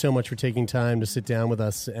 thank you so much for taking time to sit down with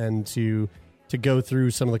us and to go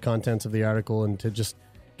through some of the contents of the article and to just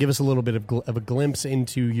give us a little bit of a glimpse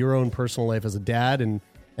into your own personal life as a dad and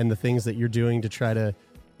the things that you're doing to try to,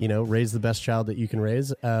 raise the best child that you can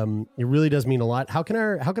raise. It really does mean a lot. How can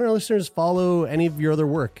our listeners follow any of your other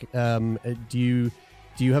work?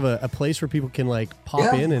 Do you have a place where people can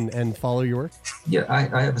pop in and follow your work? Yeah,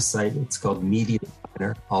 I have a site. It's called Media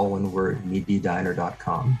Diner, all one word,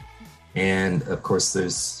 mediadiner.com. And of course,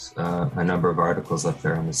 there's a number of articles up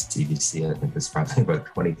there on the CBC. I think there's probably about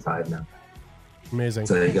 25 now. Amazing.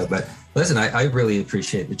 So there you go. But listen, I really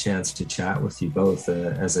appreciate the chance to chat with you both.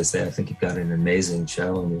 As I say, I think you've got an amazing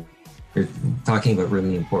show and you're talking about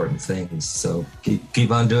really important things. So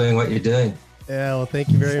keep on doing what you're doing. Yeah, well, thank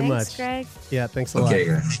you very much. Thanks, Greg. Yeah, thanks a lot.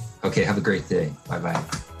 Okay, have a great day. Bye-bye.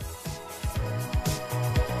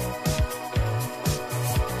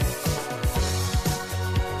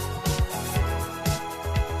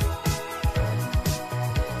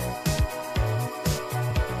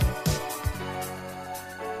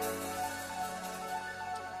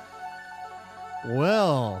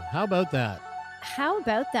 Well, how about that? How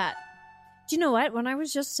about that? Do you know what? When I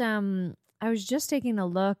was just taking a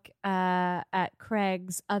look at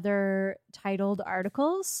Craig's other titled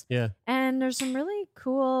articles. Yeah. And there's some really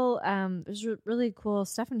cool really cool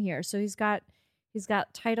stuff in here. So he's got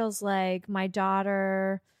titles like "My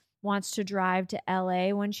daughter wants to drive to LA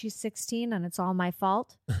when she's 16 and it's all my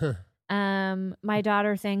fault." My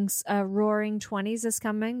daughter thinks Roaring 20s is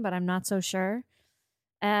coming, but I'm not so sure.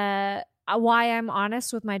 Why I'm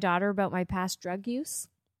honest with my daughter about my past drug use.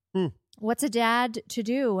 What's a dad to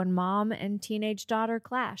do when mom and teenage daughter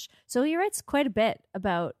clash? So he writes quite a bit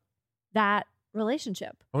about that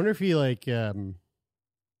relationship. I wonder if he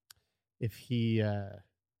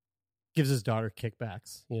gives his daughter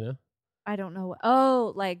kickbacks, I don't know.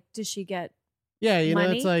 Oh, does she get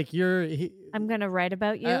money? It's like I'm going to write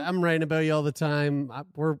about you. I'm writing about you all the time.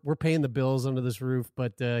 We're paying the bills under this roof,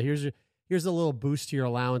 but here's a little boost to your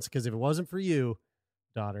allowance because if it wasn't for you,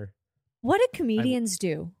 daughter. What do comedians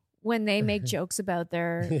do when they make jokes about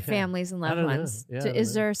their families and loved ones? Yeah,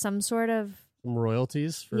 is there some sort of some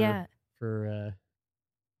royalties for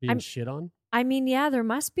being shit on? I mean, yeah, there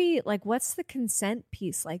must be. What's the consent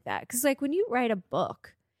piece like that? Because when you write a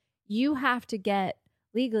book, you have to get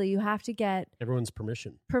everyone's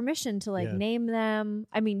permission to name them.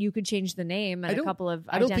 I mean, you could change the name and a couple of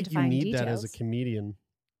identifying details. I don't think you need that as a comedian.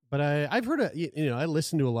 But I've heard I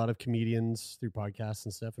listen to a lot of comedians through podcasts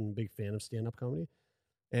and stuff, and I'm a big fan of stand-up comedy.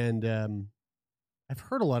 And I've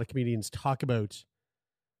heard a lot of comedians talk about,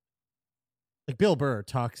 Bill Burr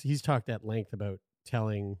he's talked at length about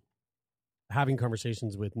having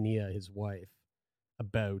conversations with Nia, his wife,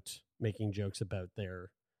 about making jokes about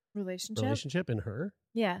their relationship and her.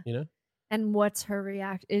 Yeah. And what's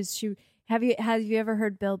her have you ever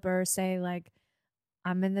heard Bill Burr say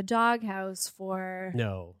 "I'm in the doghouse for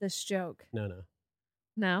this joke"? No.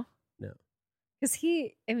 Because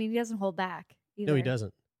he doesn't hold back either. No, he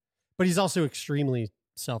doesn't. But he's also extremely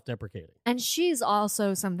self-deprecating. And she's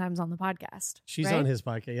also sometimes on the podcast. She's on his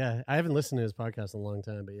podcast. Yeah, I haven't listened to his podcast in a long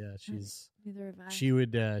time, but yeah, neither have I. She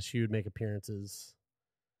would make appearances.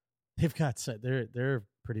 They've got they're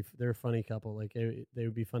a funny couple. They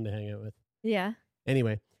would be fun to hang out with. Yeah.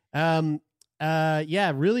 Anyway,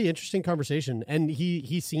 yeah, really interesting conversation. And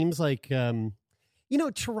he seems like,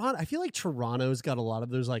 Toronto, I feel like Toronto's got a lot of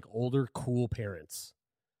those older, cool parents.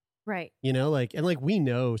 Right. And we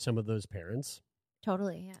know some of those parents.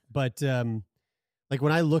 Totally. Yeah. But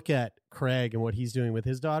when I look at Craig and what he's doing with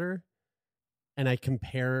his daughter and I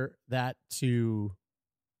compare that to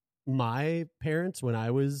my parents when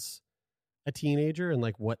I was a teenager and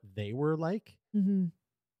what they were like,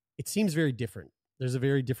 it seems very different. There's a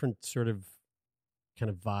very different sort of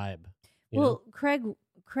kind of vibe. Well, Craig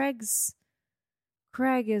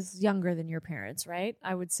is younger than your parents, right?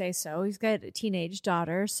 I would say so. He's got a teenage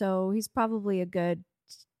daughter, so he's probably a good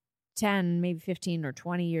 10, maybe 15 or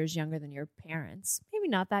 20 years younger than your parents. Maybe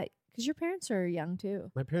not that, because your parents are young too.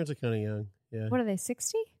 My parents are kind of young, yeah. What are they,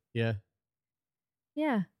 60? Yeah.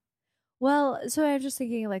 Yeah. Well, so I was just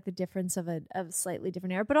thinking the difference of a slightly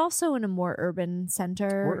different era, but also in a more urban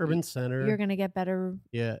center. You're going to get better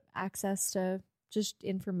access to just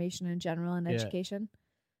information in general and education.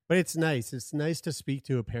 But it's nice. It's nice to speak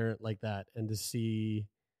to a parent like that and to see,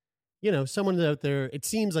 someone's out there. It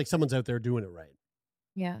seems like someone's out there doing it right.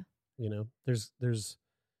 Yeah. There's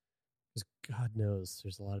God knows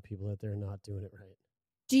there's a lot of people out there not doing it right.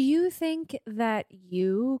 Do you think that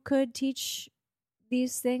you could teach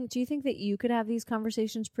these things? Do you think that you could have these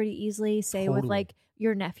conversations pretty easily, say with like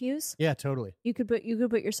your nephews? Yeah, totally. You could put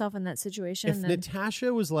yourself in that situation. If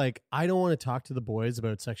Natasha was like, I don't want to talk to the boys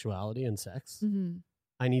about sexuality and sex,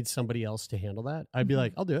 I need somebody else to handle that, I'd be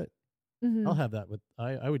like, I'll do it. I'll have that with,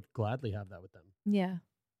 I would gladly have that with them. Yeah.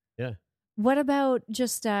 Yeah. What about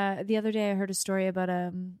just the other day I heard a story about, I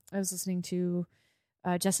was listening to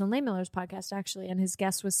Justin Lehmiller's podcast actually, and his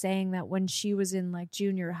guest was saying that when she was in like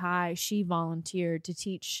junior high, she volunteered to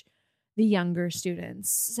teach the younger students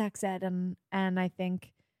sex ed, and I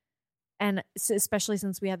think, and especially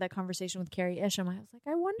since we had that conversation with Carrie Isham, I was like,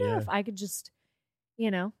 I wonder if I could just,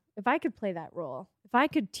 if I could play that role, if I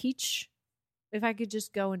could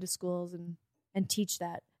just go into schools and teach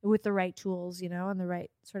that with the right tools, and the right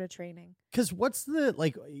sort of training. Because what's the,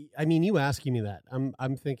 like, I mean, you asking me that,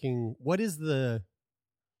 I'm thinking, what is the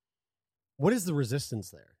resistance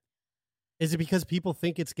there? Is it because people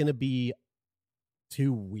think it's going to be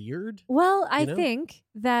too weird? Well, I think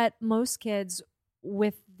that most kids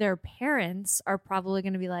with their parents are probably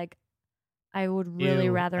going to be like, I would really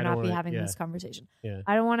rather not be having this conversation. Yeah.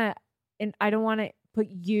 I don't want to put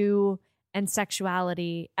you and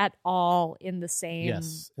sexuality at all in the same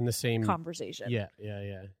conversation. Yeah.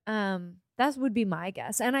 That would be my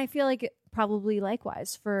guess. And I feel like probably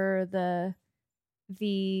likewise for the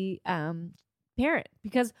parent,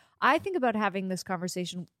 because I think about having this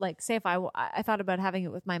conversation, like say if I thought about having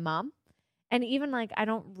it with my mom, and even like I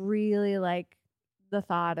don't really like the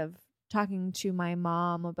thought of talking to my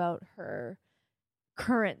mom about her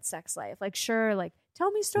current sex life. Like sure, like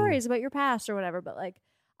tell me stories about your past or whatever, but like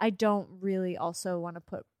I don't really also want to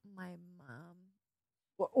put my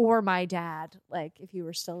mom or my dad, like if he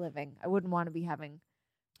were still living, I wouldn't want to be having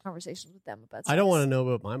conversations with them about sex. I don't want to know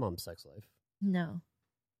about my mom's sex life. No.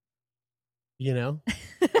 I do.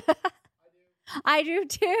 I do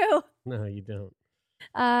too. No, you don't.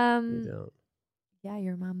 You don't. Yeah,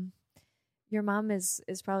 your mom is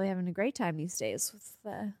probably having a great time these days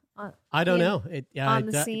with I don't know. On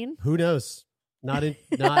the scene. Who knows? Not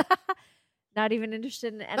not even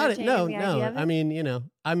interested in entertaining the idea of it? I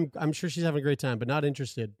mean, I'm sure she's having a great time, but not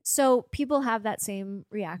interested. So people have that same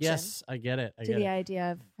reaction. Yes, I get it. To the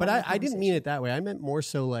idea of, but I didn't mean it that way. I meant more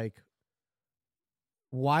so like,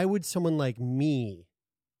 why would someone like me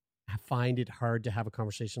find it hard to have a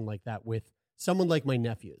conversation like that with someone like my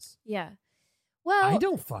nephews? Yeah. Well, I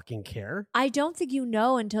don't fucking care. I don't think you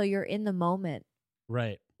know until you're in the moment.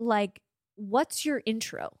 Right. Like, what's your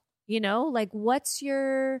intro? Like, what's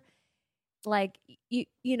your, like, you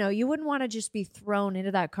wouldn't want to just be thrown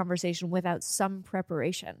into that conversation without some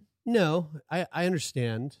preparation. No, I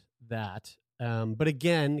understand that. But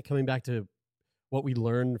again, coming back to what we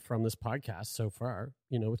learned from this podcast so far,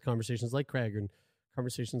 with conversations like Craig and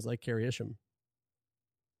conversations like Carrie Isham,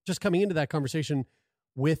 just coming into that conversation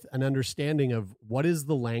with an understanding of what is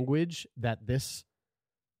the language that this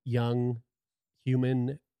young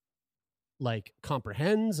human like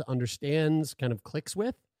comprehends, understands, kind of clicks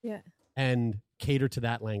with, and cater to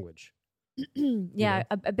that language. Yeah,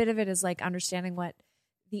 a bit of it is like understanding what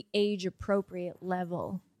the age appropriate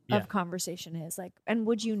level of conversation is like, and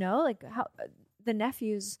would like how the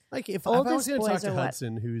nephews, like if I was going to talk to what?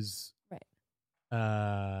 Hudson, who's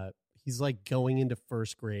he's like going into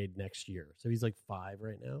first grade next year, so he's like 5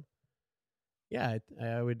 right now. Yeah,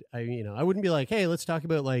 I wouldn't be like, hey, let's talk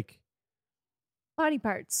about like body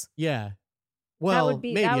parts. Yeah, well,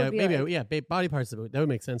 maybe body parts. That would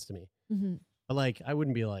make sense to me. Mm-hmm. But like, I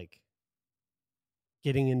wouldn't be like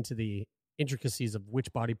getting into the intricacies of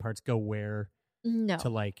which body parts go where. No. To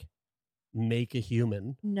like make a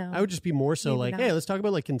human. No. I would just be more so Maybe like, not. hey, let's talk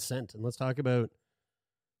about like consent, and let's talk about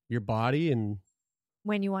your body and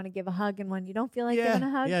when you want to give a hug and when you don't feel like giving a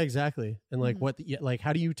hug. Yeah, exactly. And like like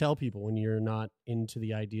how do you tell people when you're not into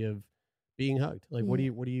the idea of being hugged? Like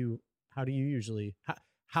how do you usually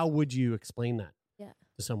how would you explain that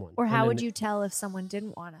to someone? Or how would you tell if someone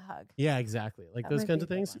didn't want a hug? Yeah, exactly. Like those kinds of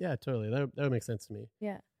things. Yeah, totally. That would make sense to me.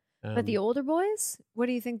 Yeah. But the older boys, what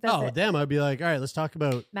do you think? Them, I'd be like, all right, let's talk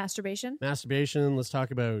about masturbation. Let's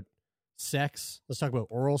talk about sex. Let's talk about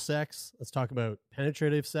oral sex. Let's talk about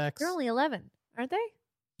penetrative sex. They're only 11, aren't they?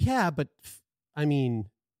 Yeah, but I mean,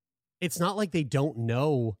 it's not like they don't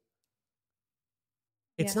know.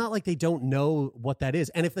 It's not like they don't know what that is,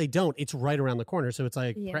 and if they don't, it's right around the corner. So it's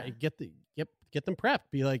like get them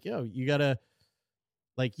prepped. Be like, yo, you gotta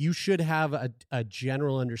like you should have a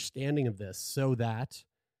general understanding of this so that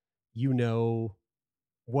you know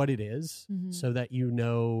what it is, so that you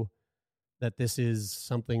know that this is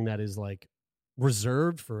something that is like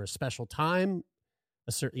reserved for a special time,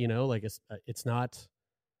 a certain, like it's not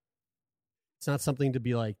It's not something to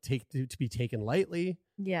be like to be taken lightly.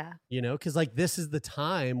 Yeah. You know, because like this is the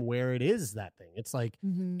time where it is that thing. It's like,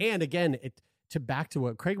 and again, back to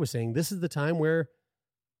what Craig was saying, this is the time where,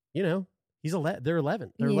 you know, they're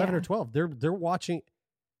 11. They're 11 or 12. They're watching.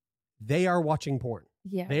 They are watching porn.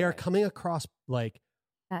 Yeah. They are coming across like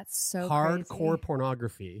that's so hardcore crazy.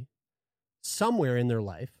 Pornography somewhere in their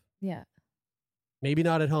life. Yeah. Maybe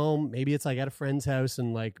not at home. Maybe it's like at a friend's house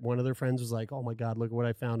and like one of their friends was like, oh my God, look what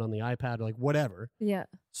I found on the iPad, or like whatever. Yeah.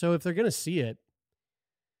 So if they're going to see it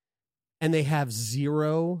and they have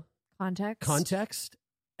zero context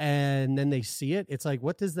and then they see it, it's like,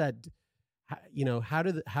 what does that, you know, how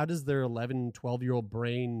does their 11, 12-year-old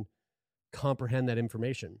brain comprehend that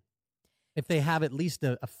information? If they have at least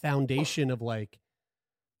a foundation of like,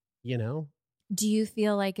 you know. Do you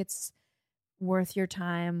feel like it's worth your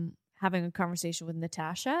time having a conversation with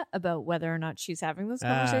Natasha about whether or not she's having those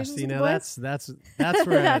conversations? See, with now boys? that's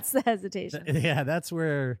where that's the hesitation. Yeah, that's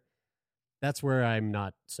where I'm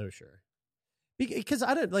not so sure. Because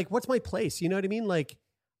I don't like, what's my place? You know what I mean? Like,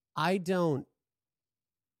 I don't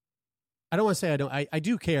want to say I don't. I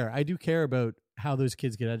do care. I do care about how those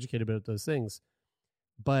kids get educated about those things.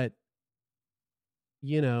 But,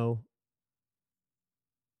 you know,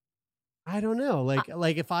 I don't know.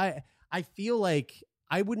 Like if I feel like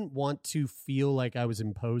I wouldn't want to feel like I was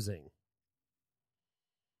imposing.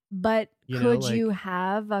 But could you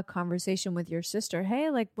have a conversation with your sister? Hey,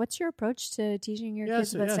 like, what's your approach to teaching your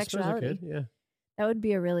kids about sexuality? Yeah. That would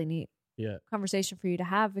be a really neat conversation for you to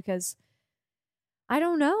have, because I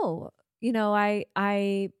don't know. You know,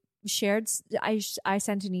 I sent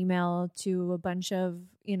an email to a bunch of,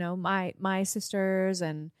 you know, my sisters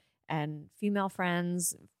and female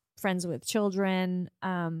friends with children,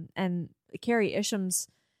 and Carrie Isham's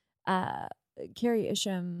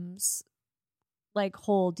like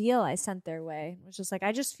whole deal I sent their way. It was just like,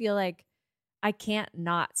 I just feel like I can't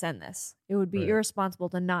not send this. It would be irresponsible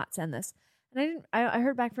to not send this. And I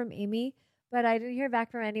heard back from Amy, but I didn't hear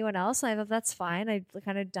back from anyone else. And I thought that's fine. I'd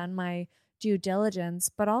kind of done my due diligence,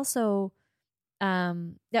 but also,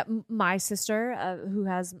 my sister, who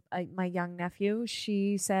has my young nephew,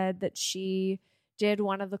 she said that she did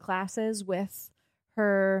one of the classes with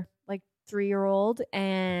her like 3-year-old,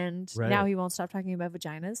 and now he won't stop talking about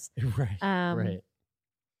vaginas. Right.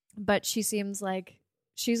 But she seems like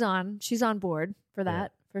she's on board for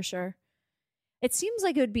that, for sure. It seems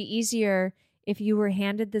like it would be easier if you were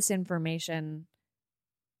handed this information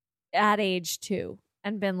at age 2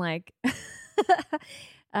 and been like,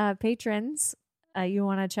 patrons, you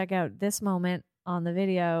want to check out this moment on the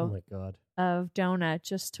video. Oh my God. Of Donut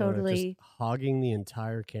just totally just hogging the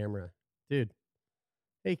entire camera. Dude.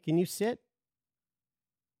 Hey, can you sit?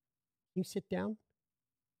 Can you sit down?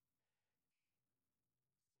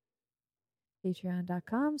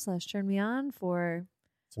 Patreon.com/turnmeon for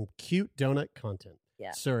some cute donut content.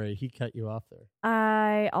 Yeah. Sorry, he cut you off there.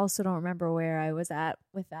 I also don't remember where I was at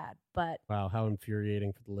with that, but wow, how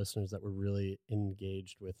infuriating for the listeners that were really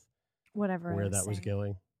engaged with whatever where that was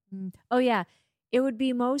going. Oh yeah. It would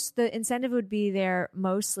be the incentive would be there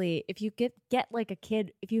mostly if you get like a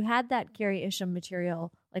kid, if you had that Carrie Isham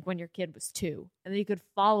material like when your kid was 2, and then you could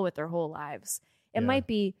follow it their whole lives. It might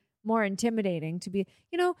be more intimidating to be,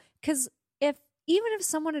 you know, because even if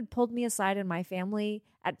someone had pulled me aside in my family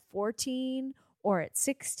at 14 or at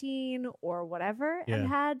 16 or whatever and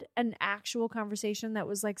had an actual conversation that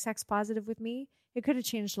was like sex positive with me, it could have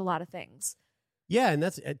changed a lot of things. Yeah, and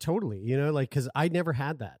that's totally, you know, like, because I never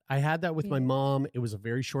had that. I had that with my mom. It was a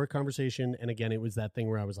very short conversation. And again, it was that thing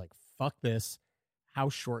where I was like, fuck this. How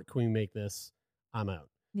short can we make this? I'm out.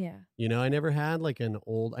 Yeah. You know, I never had like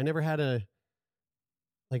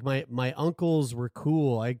my uncles were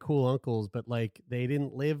cool. I had cool uncles, but like they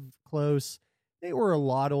didn't live close. They were a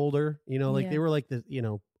lot older, you know, like they were like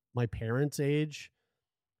my parents' age.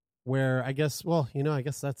 Where I guess,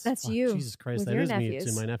 that's you. Jesus Christ, that is nephews.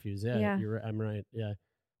 me to my nephews. Yeah. I'm right. Yeah.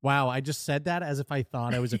 Wow, I just said that as if I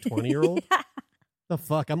thought I was a 20-year-old. The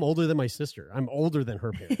fuck, I'm older than my sister. I'm older than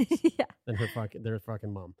her parents. Than their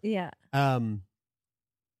fucking mom. Yeah.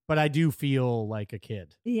 But I do feel like a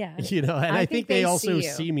kid. Yeah. You know, and I think they also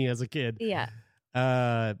see me as a kid. Yeah.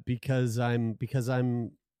 Because I'm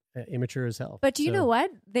immature as hell. But do you know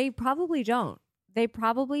what? They probably don't. They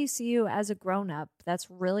probably see you as a grown-up. That's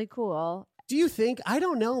really cool. Do you think? I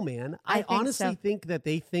don't know, man. I honestly so. think that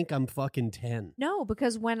they think I'm fucking 10. No,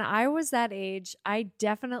 because when I was that age, I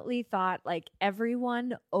definitely thought like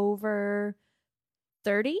everyone over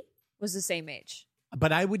 30 was the same age.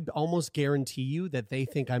 But I would almost guarantee you that they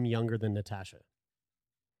think I'm younger than Natasha.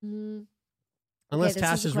 Unless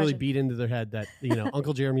Tasha's really beat into their head that, you know,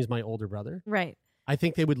 Uncle Jeremy's my older brother. Right. I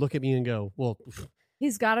think they would look at me and go, well,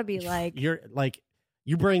 He's got to be like, you're like,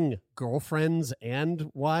 you bring girlfriends and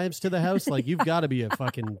wives to the house? Like, you've got to be a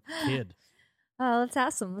fucking kid. oh, let's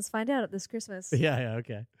ask them. Let's find out this Christmas. Yeah,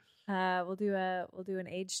 okay. We'll do an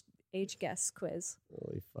age guess quiz.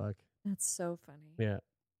 Holy fuck. That's so funny. Yeah.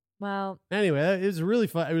 Well, anyway, it was really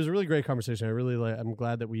fun. It was a really great conversation. I'm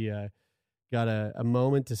glad that we got a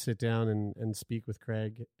moment to sit down and speak with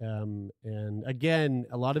Craig. And again,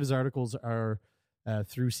 a lot of his articles are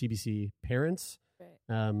through CBC Parents.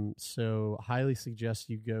 right. So highly suggest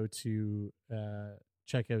you go to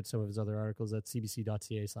check out some of his other articles at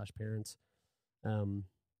cbc.ca/parents.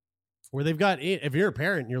 Where they've got, if you're a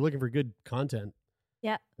parent and you're looking for good content,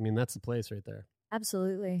 Yeah, I mean, that's the place right there.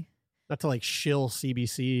 absolutely. Not to like shill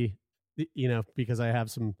CBC, because I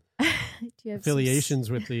have some Do you have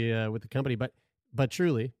affiliations with the company, but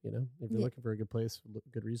truly, if you're Yeah. looking for a good place,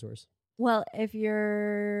 good resource. Well, if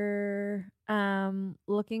you're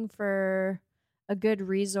looking for a good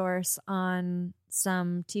resource on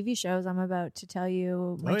some TV shows, I'm about to tell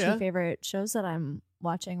you my two favorite shows that I'm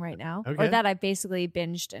watching right now, Okay. or that I basically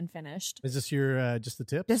binged and finished. Is this your just the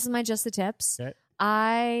tips? This is my Just the Tips. Okay.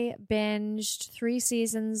 I binged 3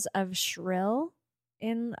 seasons of Shrill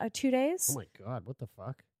in 2 days. Oh my god, what the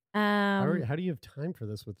fuck? How do you have time for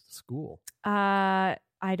this with school? I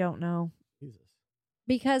don't know. Jesus.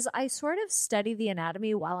 Because I sort of study the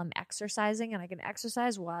anatomy while I'm exercising, and I can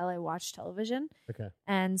exercise while I watch television. Okay.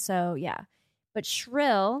 And so, yeah. But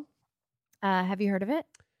Shrill, have you heard of it?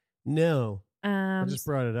 No. I just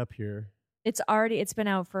brought it up here. It's been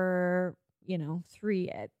out for,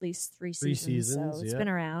 at least three seasons. So it's been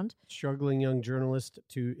around. Struggling young journalist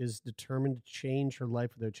is determined to change her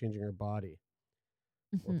life without changing her body.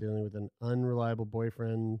 While dealing with an unreliable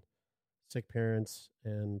boyfriend, sick parents,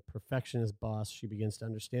 and perfectionist boss, she begins to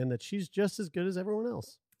understand that she's just as good as everyone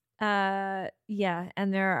else. Yeah,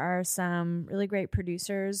 and there are some really great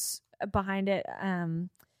producers behind it.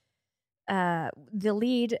 The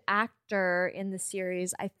lead actor in the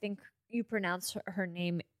series, I think you pronounce her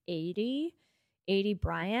name Adie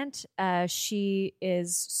Bryant. She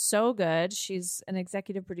is so good. She's an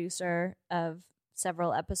executive producer of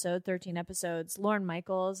several episodes, 13 episodes. Lorne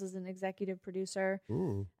Michaels is an executive producer.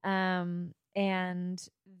 Ooh. And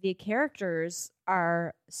the characters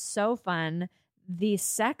are so fun. The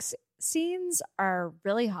sex scenes are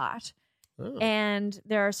really hot. Oh. And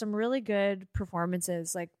there are some really good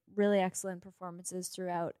performances, like really excellent performances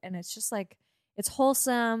throughout. And it's just like, it's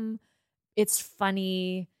wholesome, it's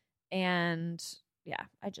funny, and yeah,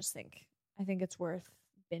 I think it's worth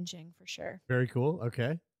binging for sure. Very cool.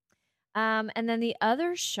 Okay. And then the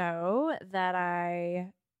other show that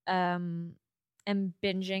I am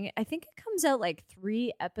binging, I think it comes out like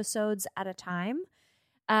 3 episodes at a time.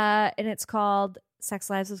 And it's called Sex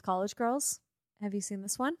Lives with College Girls. Have you seen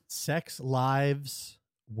this one? Sex Lives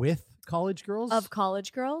with College Girls? Of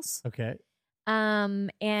College Girls. Okay.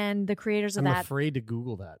 And the creators of I'm that. afraid to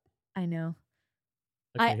Google that. I know.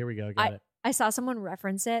 Okay, here we go. Got it. I saw someone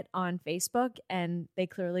reference it on Facebook, and they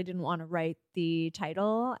clearly didn't want to write the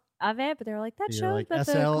title of it, but they were like, that You're shows like about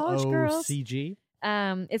the College Girls. SLOCG?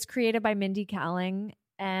 It's created by Mindy Kaling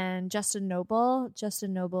and Justin Noble.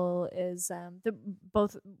 Justin Noble is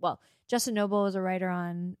Justin Noble is a writer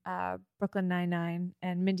on Brooklyn Nine-Nine,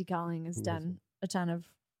 and Mindy Kaling has done a ton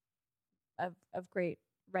of great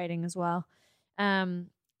writing as well. And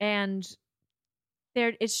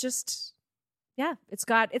there, it's just, yeah, it's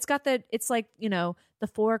like, the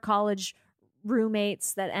 4 college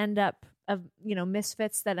roommates that end up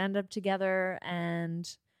misfits that end up together,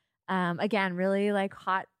 and again, really like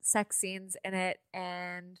hot sex scenes in it,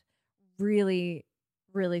 and really,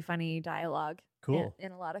 really funny dialogue. Cool.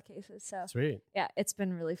 In a lot of cases. So Sweet. yeah, it's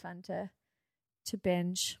been really fun to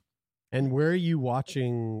binge. And where are you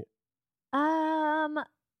watching?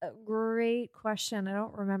 A great question. I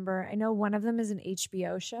don't remember. I know one of them is an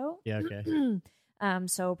HBO show. Yeah, okay.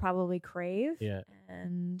 So probably Crave. Yeah.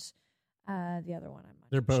 And the other one I'm not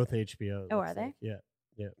They're sure. both HBO. Oh, looks are they? like. Yeah.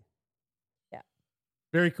 Yeah. Yeah.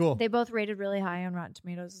 Very cool. They both rated really high on Rotten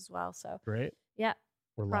Tomatoes as well. So Great. yeah.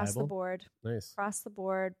 Reliable. Across the board. Nice. Across the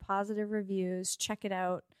board. Positive reviews. Check it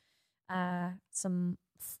out. Some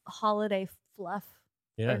holiday fluff.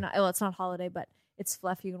 Yeah. Or not, well, it's not holiday, but it's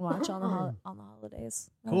fluff you can watch on the holidays.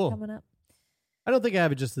 that are Cool. Coming up. I don't think I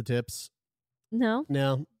have just the tips. No.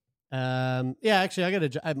 No. Yeah, actually,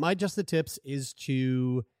 my just the tips is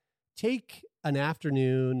to take an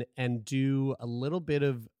afternoon and do a little bit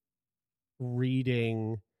of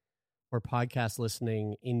reading or podcast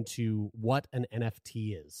listening into what an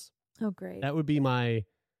NFT is. Oh, great. That would be my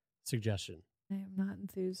suggestion. I am not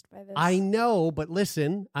enthused by this. I know, but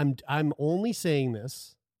listen, I'm only saying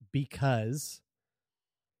this because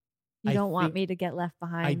you don't want me to get left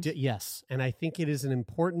behind. Yes, and I think it is an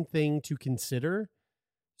important thing to consider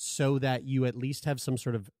so that you at least have some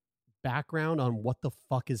sort of background on what the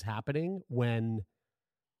fuck is happening when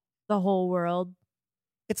the whole world.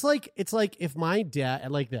 It's like if my dad,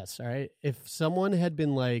 like this, all right? If someone had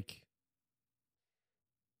been like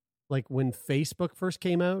when Facebook first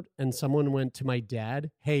came out and someone went to my dad,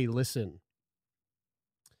 hey, listen,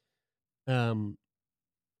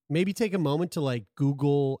 maybe take a moment to like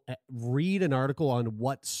Google, read an article on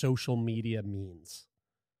what social media means.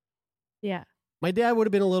 Yeah. My dad would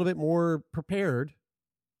have been a little bit more prepared.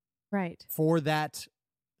 Right. For that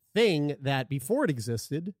thing that before it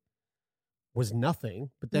existed was nothing.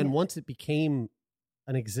 But then once it became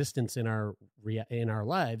an existence in our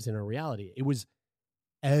lives, in our reality, it was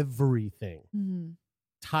everything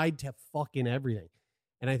tied to fucking everything.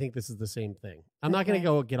 And I think this is the same thing. I'm not going to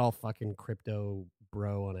go get all fucking crypto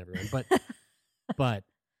bro on everyone, but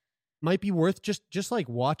might be worth just like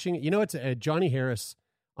watching. You know, it's Johnny Harris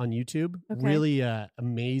on YouTube, really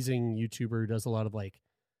amazing YouTuber who does a lot of like,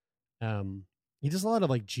 he does a lot of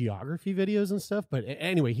like geography videos and stuff. But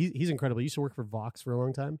anyway, he's incredible. He used to work for Vox for a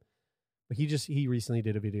long time, but he recently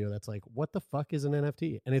did a video that's like, what the fuck is an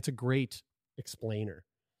NFT? And it's a great explainer.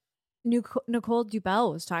 Nicole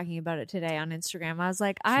Dubell was talking about it today on Instagram. I was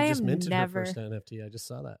like, she just minted her first NFT. I just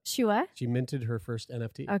saw that. She what? She minted her first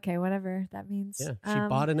NFT. Okay, whatever that means. Yeah, she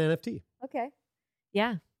bought an NFT. Okay.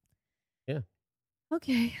 Yeah. Yeah.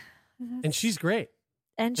 Okay. And she's great.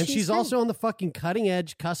 And she's also on the fucking cutting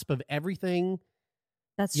edge cusp of everything.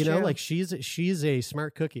 That's you true. know, like she's a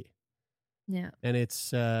smart cookie. Yeah. And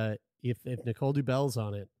it's if Nicole Dubell's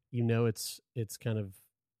on it, you know it's kind of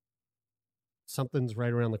something's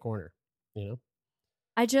right around the corner, you know?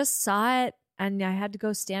 I just saw it and I had to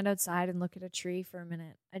go stand outside and look at a tree for a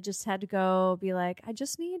minute. I just had to go be like, I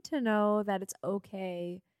just need to know that it's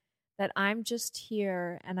okay, that I'm just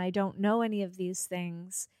here and I don't know any of these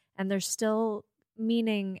things and there's still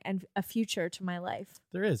meaning and a future to my life.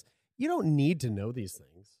 There is. You don't need to know these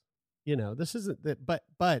things. You know, this isn't that,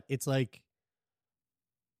 but it's like,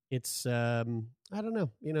 it's, I don't know,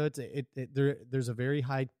 you know, there's a very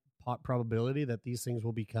high probability that these things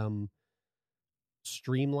will become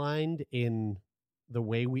streamlined in the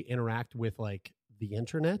way we interact with like the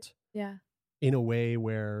internet. Yeah. In a way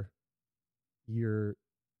where you'll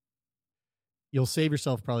save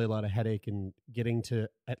yourself probably a lot of headache in getting to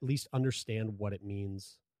at least understand what it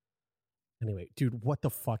means. Anyway, dude, what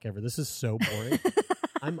the fuck ever. This is so boring.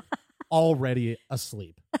 I'm already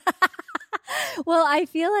asleep. Well, I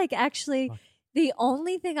feel like actually the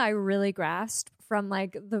only thing I really grasped from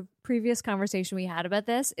like the previous conversation we had about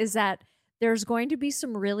this is that there's going to be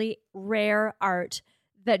some really rare art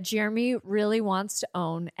that Jeremy really wants to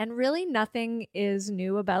own, and really nothing is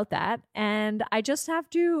new about that. And I just have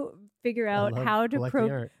to figure out how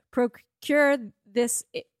to procure this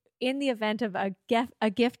in the event of a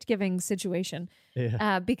gift giving situation.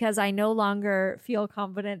 Yeah. Because I no longer feel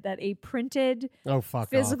confident that a printed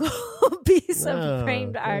physical piece of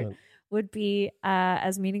framed art would be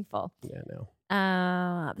as meaningful. Yeah, no.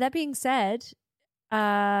 That being said,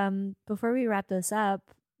 before we wrap this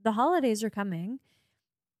up, the holidays are coming,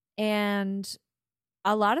 and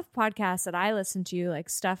a lot of podcasts that I listen to, like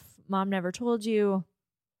Stuff Mom Never Told You,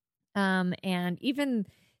 and even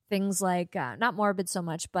things like not Morbid so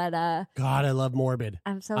much, but God, I love Morbid.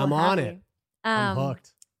 I'm on it. I'm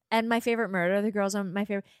hooked. And My Favorite Murder, the girls on My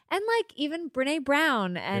Favorite, and like even Brene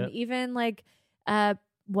Brown, and even like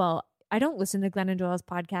well, I don't listen to Glennon Doyle's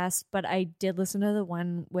podcast, but I did listen to the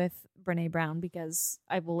one with Brene Brown because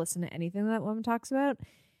I will listen to anything that woman talks about.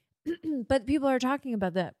 But people are talking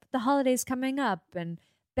about the holidays coming up and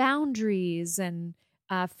boundaries and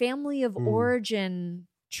family of origin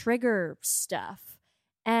trigger stuff.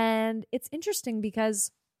 And it's interesting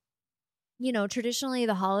because, you know, traditionally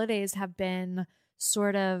the holidays have been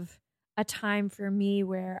sort of a time for me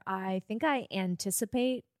where I think I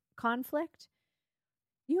anticipate conflict.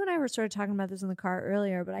 You and I were sort of talking about this in the car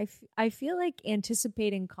earlier, but I feel like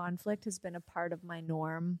anticipating conflict has been a part of my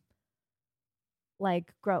norm.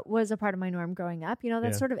 Was a part of my norm growing up, you know,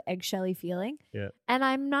 that sort of eggshelly feeling. Yeah. And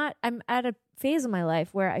I'm at a phase of my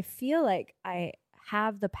life where I feel like I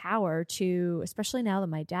have the power to, especially now that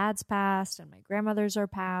my dad's passed and my grandmothers are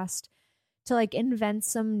passed, to like invent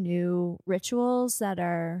some new rituals that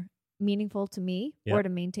are meaningful to me or to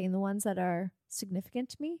maintain the ones that are significant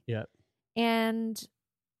to me. Yeah. And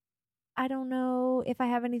I don't know if I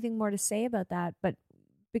have anything more to say about that, but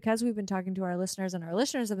because we've been talking to our listeners and our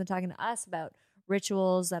listeners have been talking to us about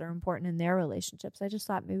rituals that are important in their relationships. I just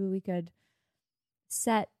thought maybe we could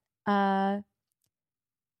set a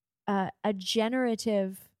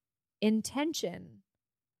generative intention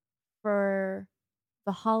for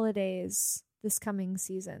the holidays this coming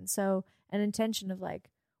season. So an intention of like,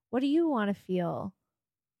 what do you want to feel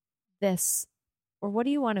this, or what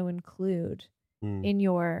do you want to include in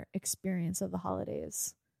your experience of the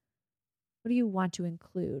holidays? What do you want to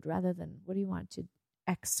include rather than what do you want to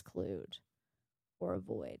exclude or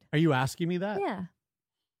avoid? Are you asking me that? Yeah.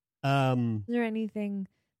 Is there anything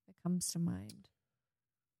that comes to mind?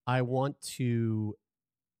 I want to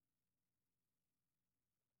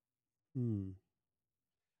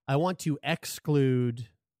exclude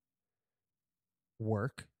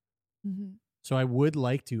work. Mm-hmm. So I would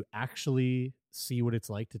like to actually see what it's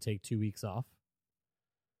like to take 2 weeks off.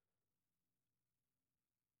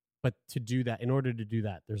 But to do that, in order to do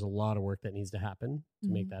that, there's a lot of work that needs to happen to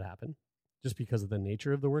make that happen, just because of the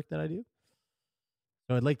nature of the work that I do.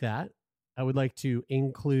 So I'd like that. I would like to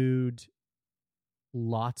include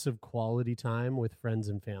lots of quality time with friends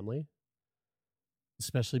and family,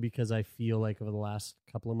 especially because I feel like over the last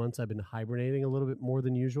couple of months, I've been hibernating a little bit more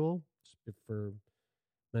than usual for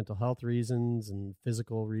mental health reasons and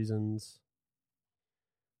physical reasons.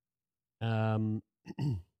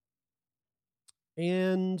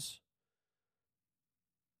 And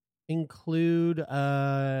include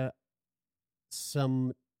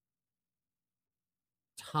some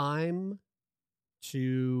time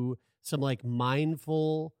to some like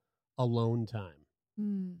mindful alone time.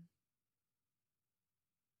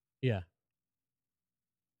 Yeah.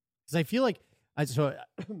 Because I feel like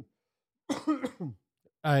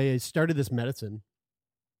I started this medicine,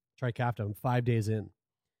 Trikafta. I'm 5 days in.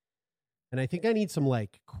 And I think I need some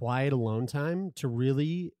like quiet alone time to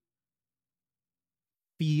really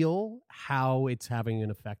feel how it's having an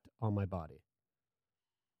effect on my body.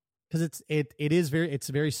 Because it's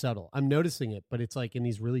very subtle. I'm noticing it, but it's like in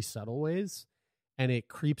these really subtle ways, and it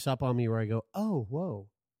creeps up on me where I go, "Oh, whoa,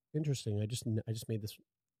 interesting." I just made this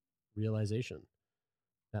realization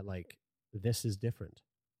that like this is different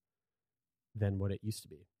than what it used to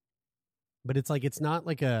be. But it's like it's not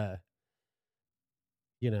like a,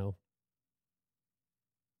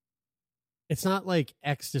 it's not like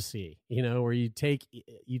ecstasy, where you take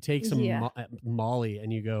some Molly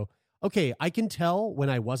and you go, okay, I can tell when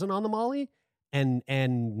I wasn't on the Molly, and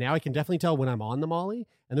now I can definitely tell when I'm on the Molly,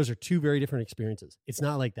 and those are two very different experiences. It's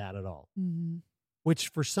not like that at all. Mm-hmm. Which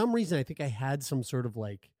for some reason I think I had some sort of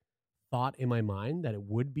like thought in my mind that it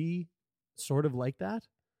would be sort of like that,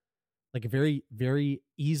 like a very, very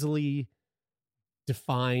easily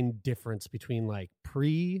defined difference between like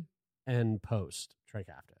pre and post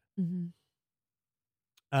Trikafta. Mm-hmm.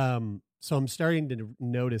 So I'm starting to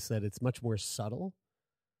notice that it's much more subtle.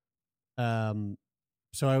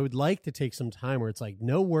 So I would like to take some time where it's like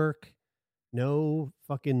no work, no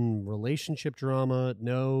fucking relationship drama,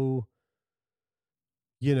 no,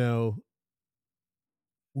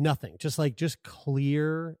 nothing. Just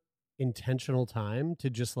clear, intentional time to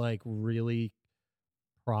just like really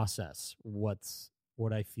process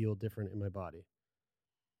what I feel different in my body.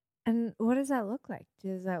 And what does that look like?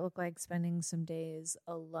 Does that look like spending some days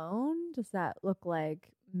alone? Does that look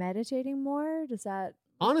like meditating more? Does that...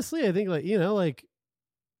 Honestly, I think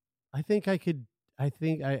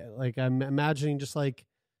I'm imagining just like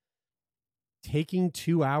taking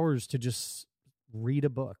 2 hours to just read a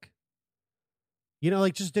book,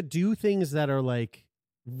 like just to do things that are like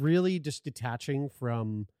really just detaching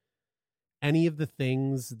from any of the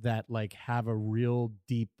things that like have a real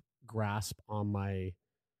deep grasp on my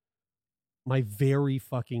very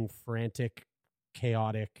fucking frantic,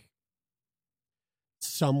 chaotic,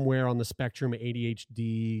 somewhere on the spectrum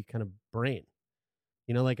ADHD kind of brain.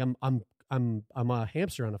 Like I'm a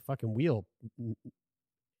hamster on a fucking wheel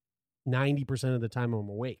 90% of the time I'm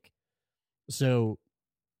awake. So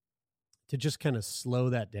to just kind of slow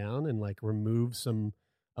that down and like remove some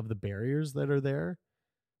of the barriers that are there,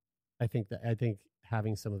 I think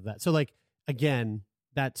having some of that. So like again,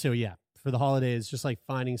 for the holidays, just like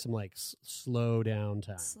finding some like slow down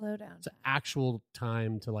time. It's actual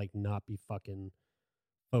time to like not be fucking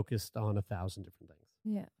focused on 1,000 different things.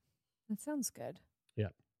 Yeah. That sounds good. Yeah.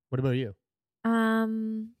 What about you?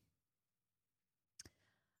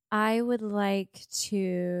 I would like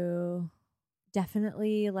to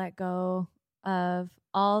definitely let go of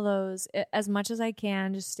all those as much as I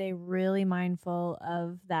can, just stay really mindful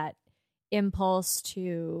of that impulse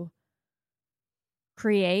to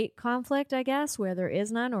create conflict, I guess, where there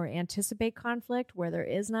is none, or anticipate conflict where there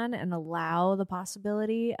is none, and allow the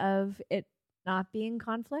possibility of it not being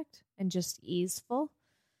conflict and just easeful.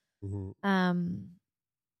 Mhm.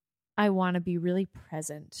 I want to be really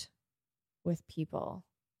present with people,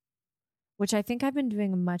 which I think I've been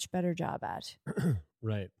doing a much better job at.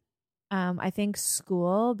 Right. I think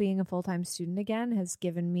school, being a full-time student again, has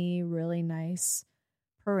given me really nice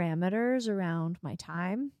parameters around my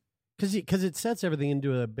time. Because it sets everything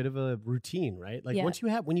into a bit of a routine, right? Like Yeah.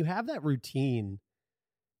 when you have that routine,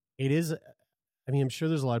 it is. I mean, I'm sure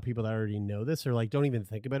there's a lot of people that already know this or like don't even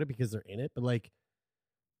think about it because they're in it. But like,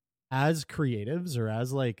 as creatives or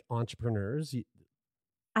as like entrepreneurs,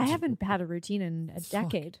 I haven't had a routine in a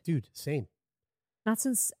decade. dude. Same. Not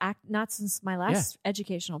since my last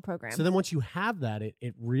educational program. So then once you have that,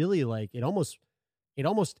 it really like it almost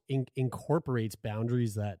incorporates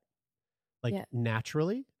boundaries that like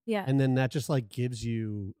naturally. Yeah. And then that just like gives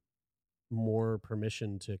you more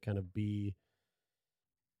permission to kind of be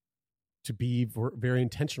very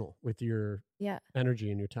intentional with your energy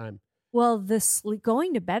and your time. Well,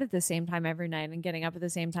 going to bed at the same time every night and getting up at the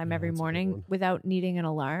same time every morning without needing an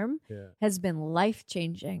alarm has been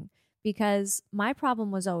life-changing, because my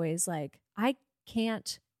problem was always like, I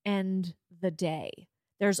can't end the day.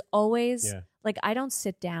 There's always like, I don't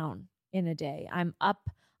sit down in a day. I'm up,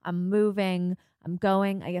 I'm moving, I'm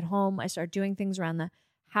going, I get home, I start doing things around the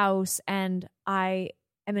house, and I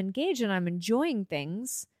am engaged and I'm enjoying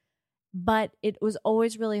things. But it was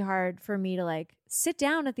always really hard for me to like sit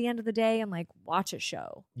down at the end of the day and like watch a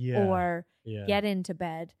show or get into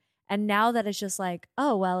bed. And now that it's just like,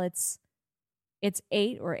 oh, well, it's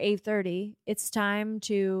 8 or 8:30. It's time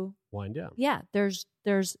to wind down. Yeah. There's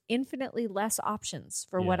infinitely less options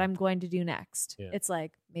for what I'm going to do next. Yeah. It's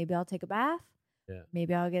like, maybe I'll take a bath. Yeah.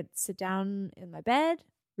 Maybe I'll sit down in my bed,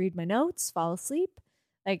 read my notes, fall asleep.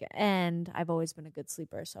 Like, and I've always been a good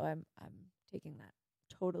sleeper. So I'm taking that.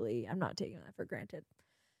 Totally, I'm not taking that for granted,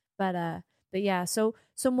 but yeah, so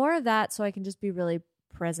more of that, so I can just be really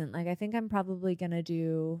present. Like, I think I'm probably gonna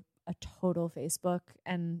do a total Facebook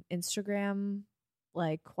and Instagram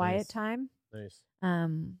like quiet time. Nice.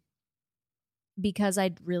 Because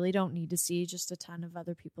I really don't need to see just a ton of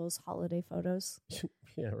other people's holiday photos.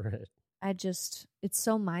 Yeah, right. It's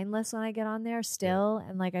so mindless when I get on there still,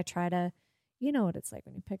 and like I try to, you know what it's like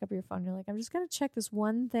when you pick up your phone. You're like, I'm just gonna check this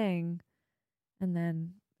one thing. And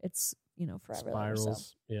then it's, forever.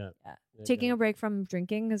 Spirals. So, yeah. Taking a break from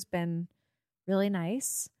drinking has been really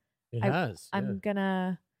nice. It has. I'm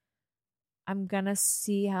gonna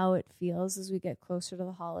see how it feels as we get closer to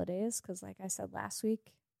the holidays. Cause like I said last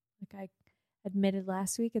week, like I admitted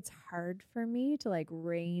last week, it's hard for me to like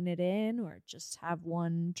rein it in or just have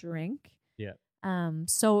one drink. Yeah.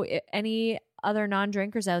 So any other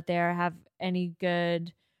non-drinkers out there have any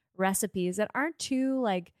good recipes that aren't too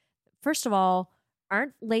like, first of all,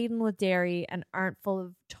 aren't laden with dairy and aren't full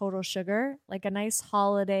of total sugar, like a nice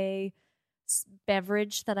holiday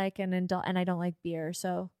beverage that I can indulge. And I don't like beer,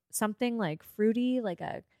 so something like fruity, like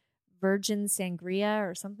a virgin sangria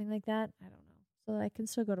or something like that. I don't know, so that I can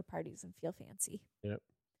still go to parties and feel fancy. Yep.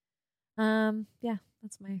 Yeah,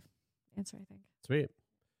 that's my answer, I think. Sweet.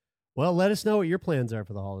 Well, let us know what your plans are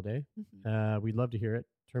for the holiday. Mm-hmm. We'd love to hear it.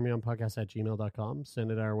 turnmeonpodcast@gmail.com. Send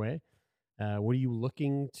it our way. What are you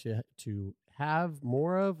looking to have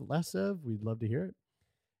more of, less of? We'd love to hear it.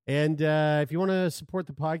 And if you want to support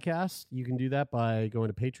the podcast, you can do that by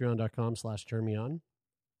going to patreon.com/turnmeon,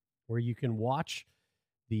 where you can watch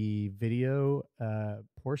the video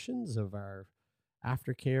portions of our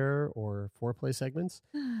aftercare or foreplay segments.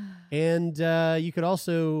 And you could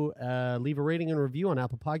also leave a rating and review on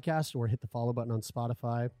Apple Podcasts or hit the follow button on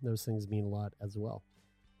Spotify. Those things mean a lot as well.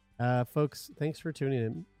 Folks, thanks for tuning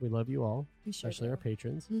in. We love you all, especially our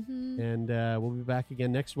patrons. Mm-hmm. And we'll be back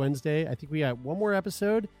again next Wednesday. I think we got one more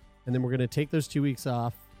episode, and then we're going to take those 2 weeks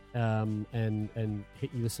off and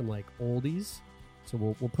hit you with some like oldies. So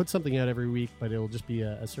we'll put something out every week, but it'll just be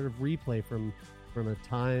a sort of replay from a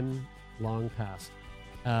time long past.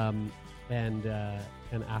 And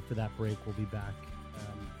after that break, we'll be back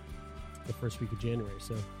the first week of January.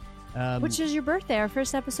 So. Which is your birthday. Our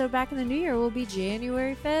first episode back in the new year will be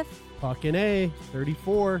January 5th. Fucking A,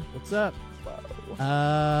 34. What's up?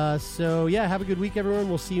 Whoa. So, yeah, have a good week, everyone.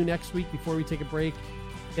 We'll see you next week before we take a break.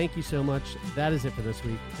 Thank you so much. That is it for this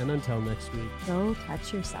week. And until next week. Go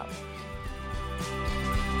touch yourself.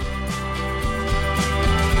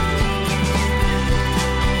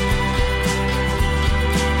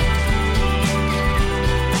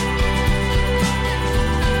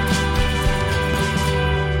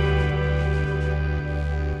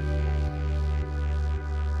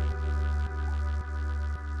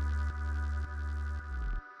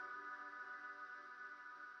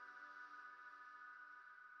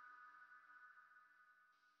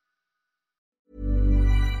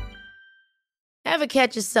 Ever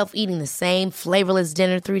catch yourself eating the same flavorless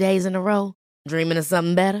dinner 3 days in a row? Dreaming of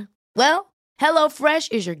something better? Well,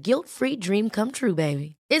 HelloFresh is your guilt-free dream come true,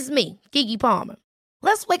 baby. It's me, Keke Palmer.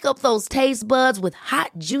 Let's wake up those taste buds with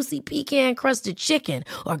hot, juicy pecan-crusted chicken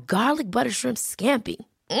or garlic butter shrimp scampi.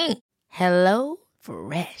 Hello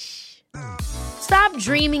Fresh. Stop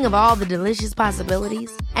dreaming of all the delicious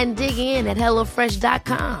possibilities and dig in at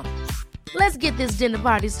HelloFresh.com. Let's get this dinner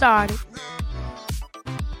party started.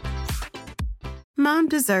 Mom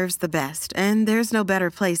deserves the best, and there's no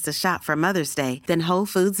better place to shop for Mother's Day than Whole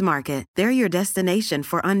Foods Market. They're your destination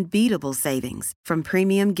for unbeatable savings, from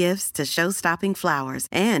premium gifts to show-stopping flowers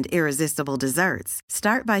and irresistible desserts.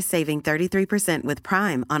 Start by saving 33% with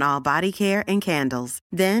Prime on all body care and candles.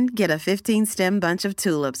 Then get a 15-stem bunch of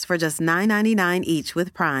tulips for just $9.99 each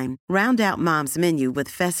with Prime. Round out Mom's menu with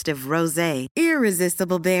festive rosé,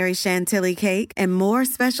 irresistible berry chantilly cake, and more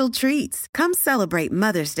special treats. Come celebrate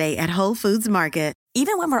Mother's Day at Whole Foods Market.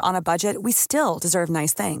 Even when we're on a budget, we still deserve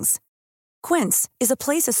nice things. Quince is a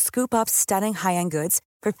place to scoop up stunning high-end goods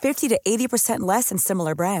for 50 to 80% less than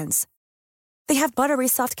similar brands. They have buttery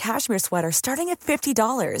soft cashmere sweaters starting at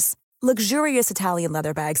 $50, luxurious Italian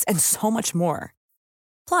leather bags, and so much more.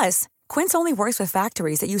 Plus, Quince only works with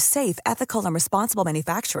factories that use safe, ethical, and responsible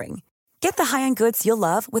manufacturing. Get the high-end goods you'll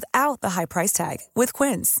love without the high price tag with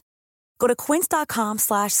Quince. Go to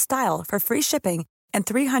quince.com/style for free shipping and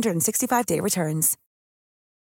 365-day returns.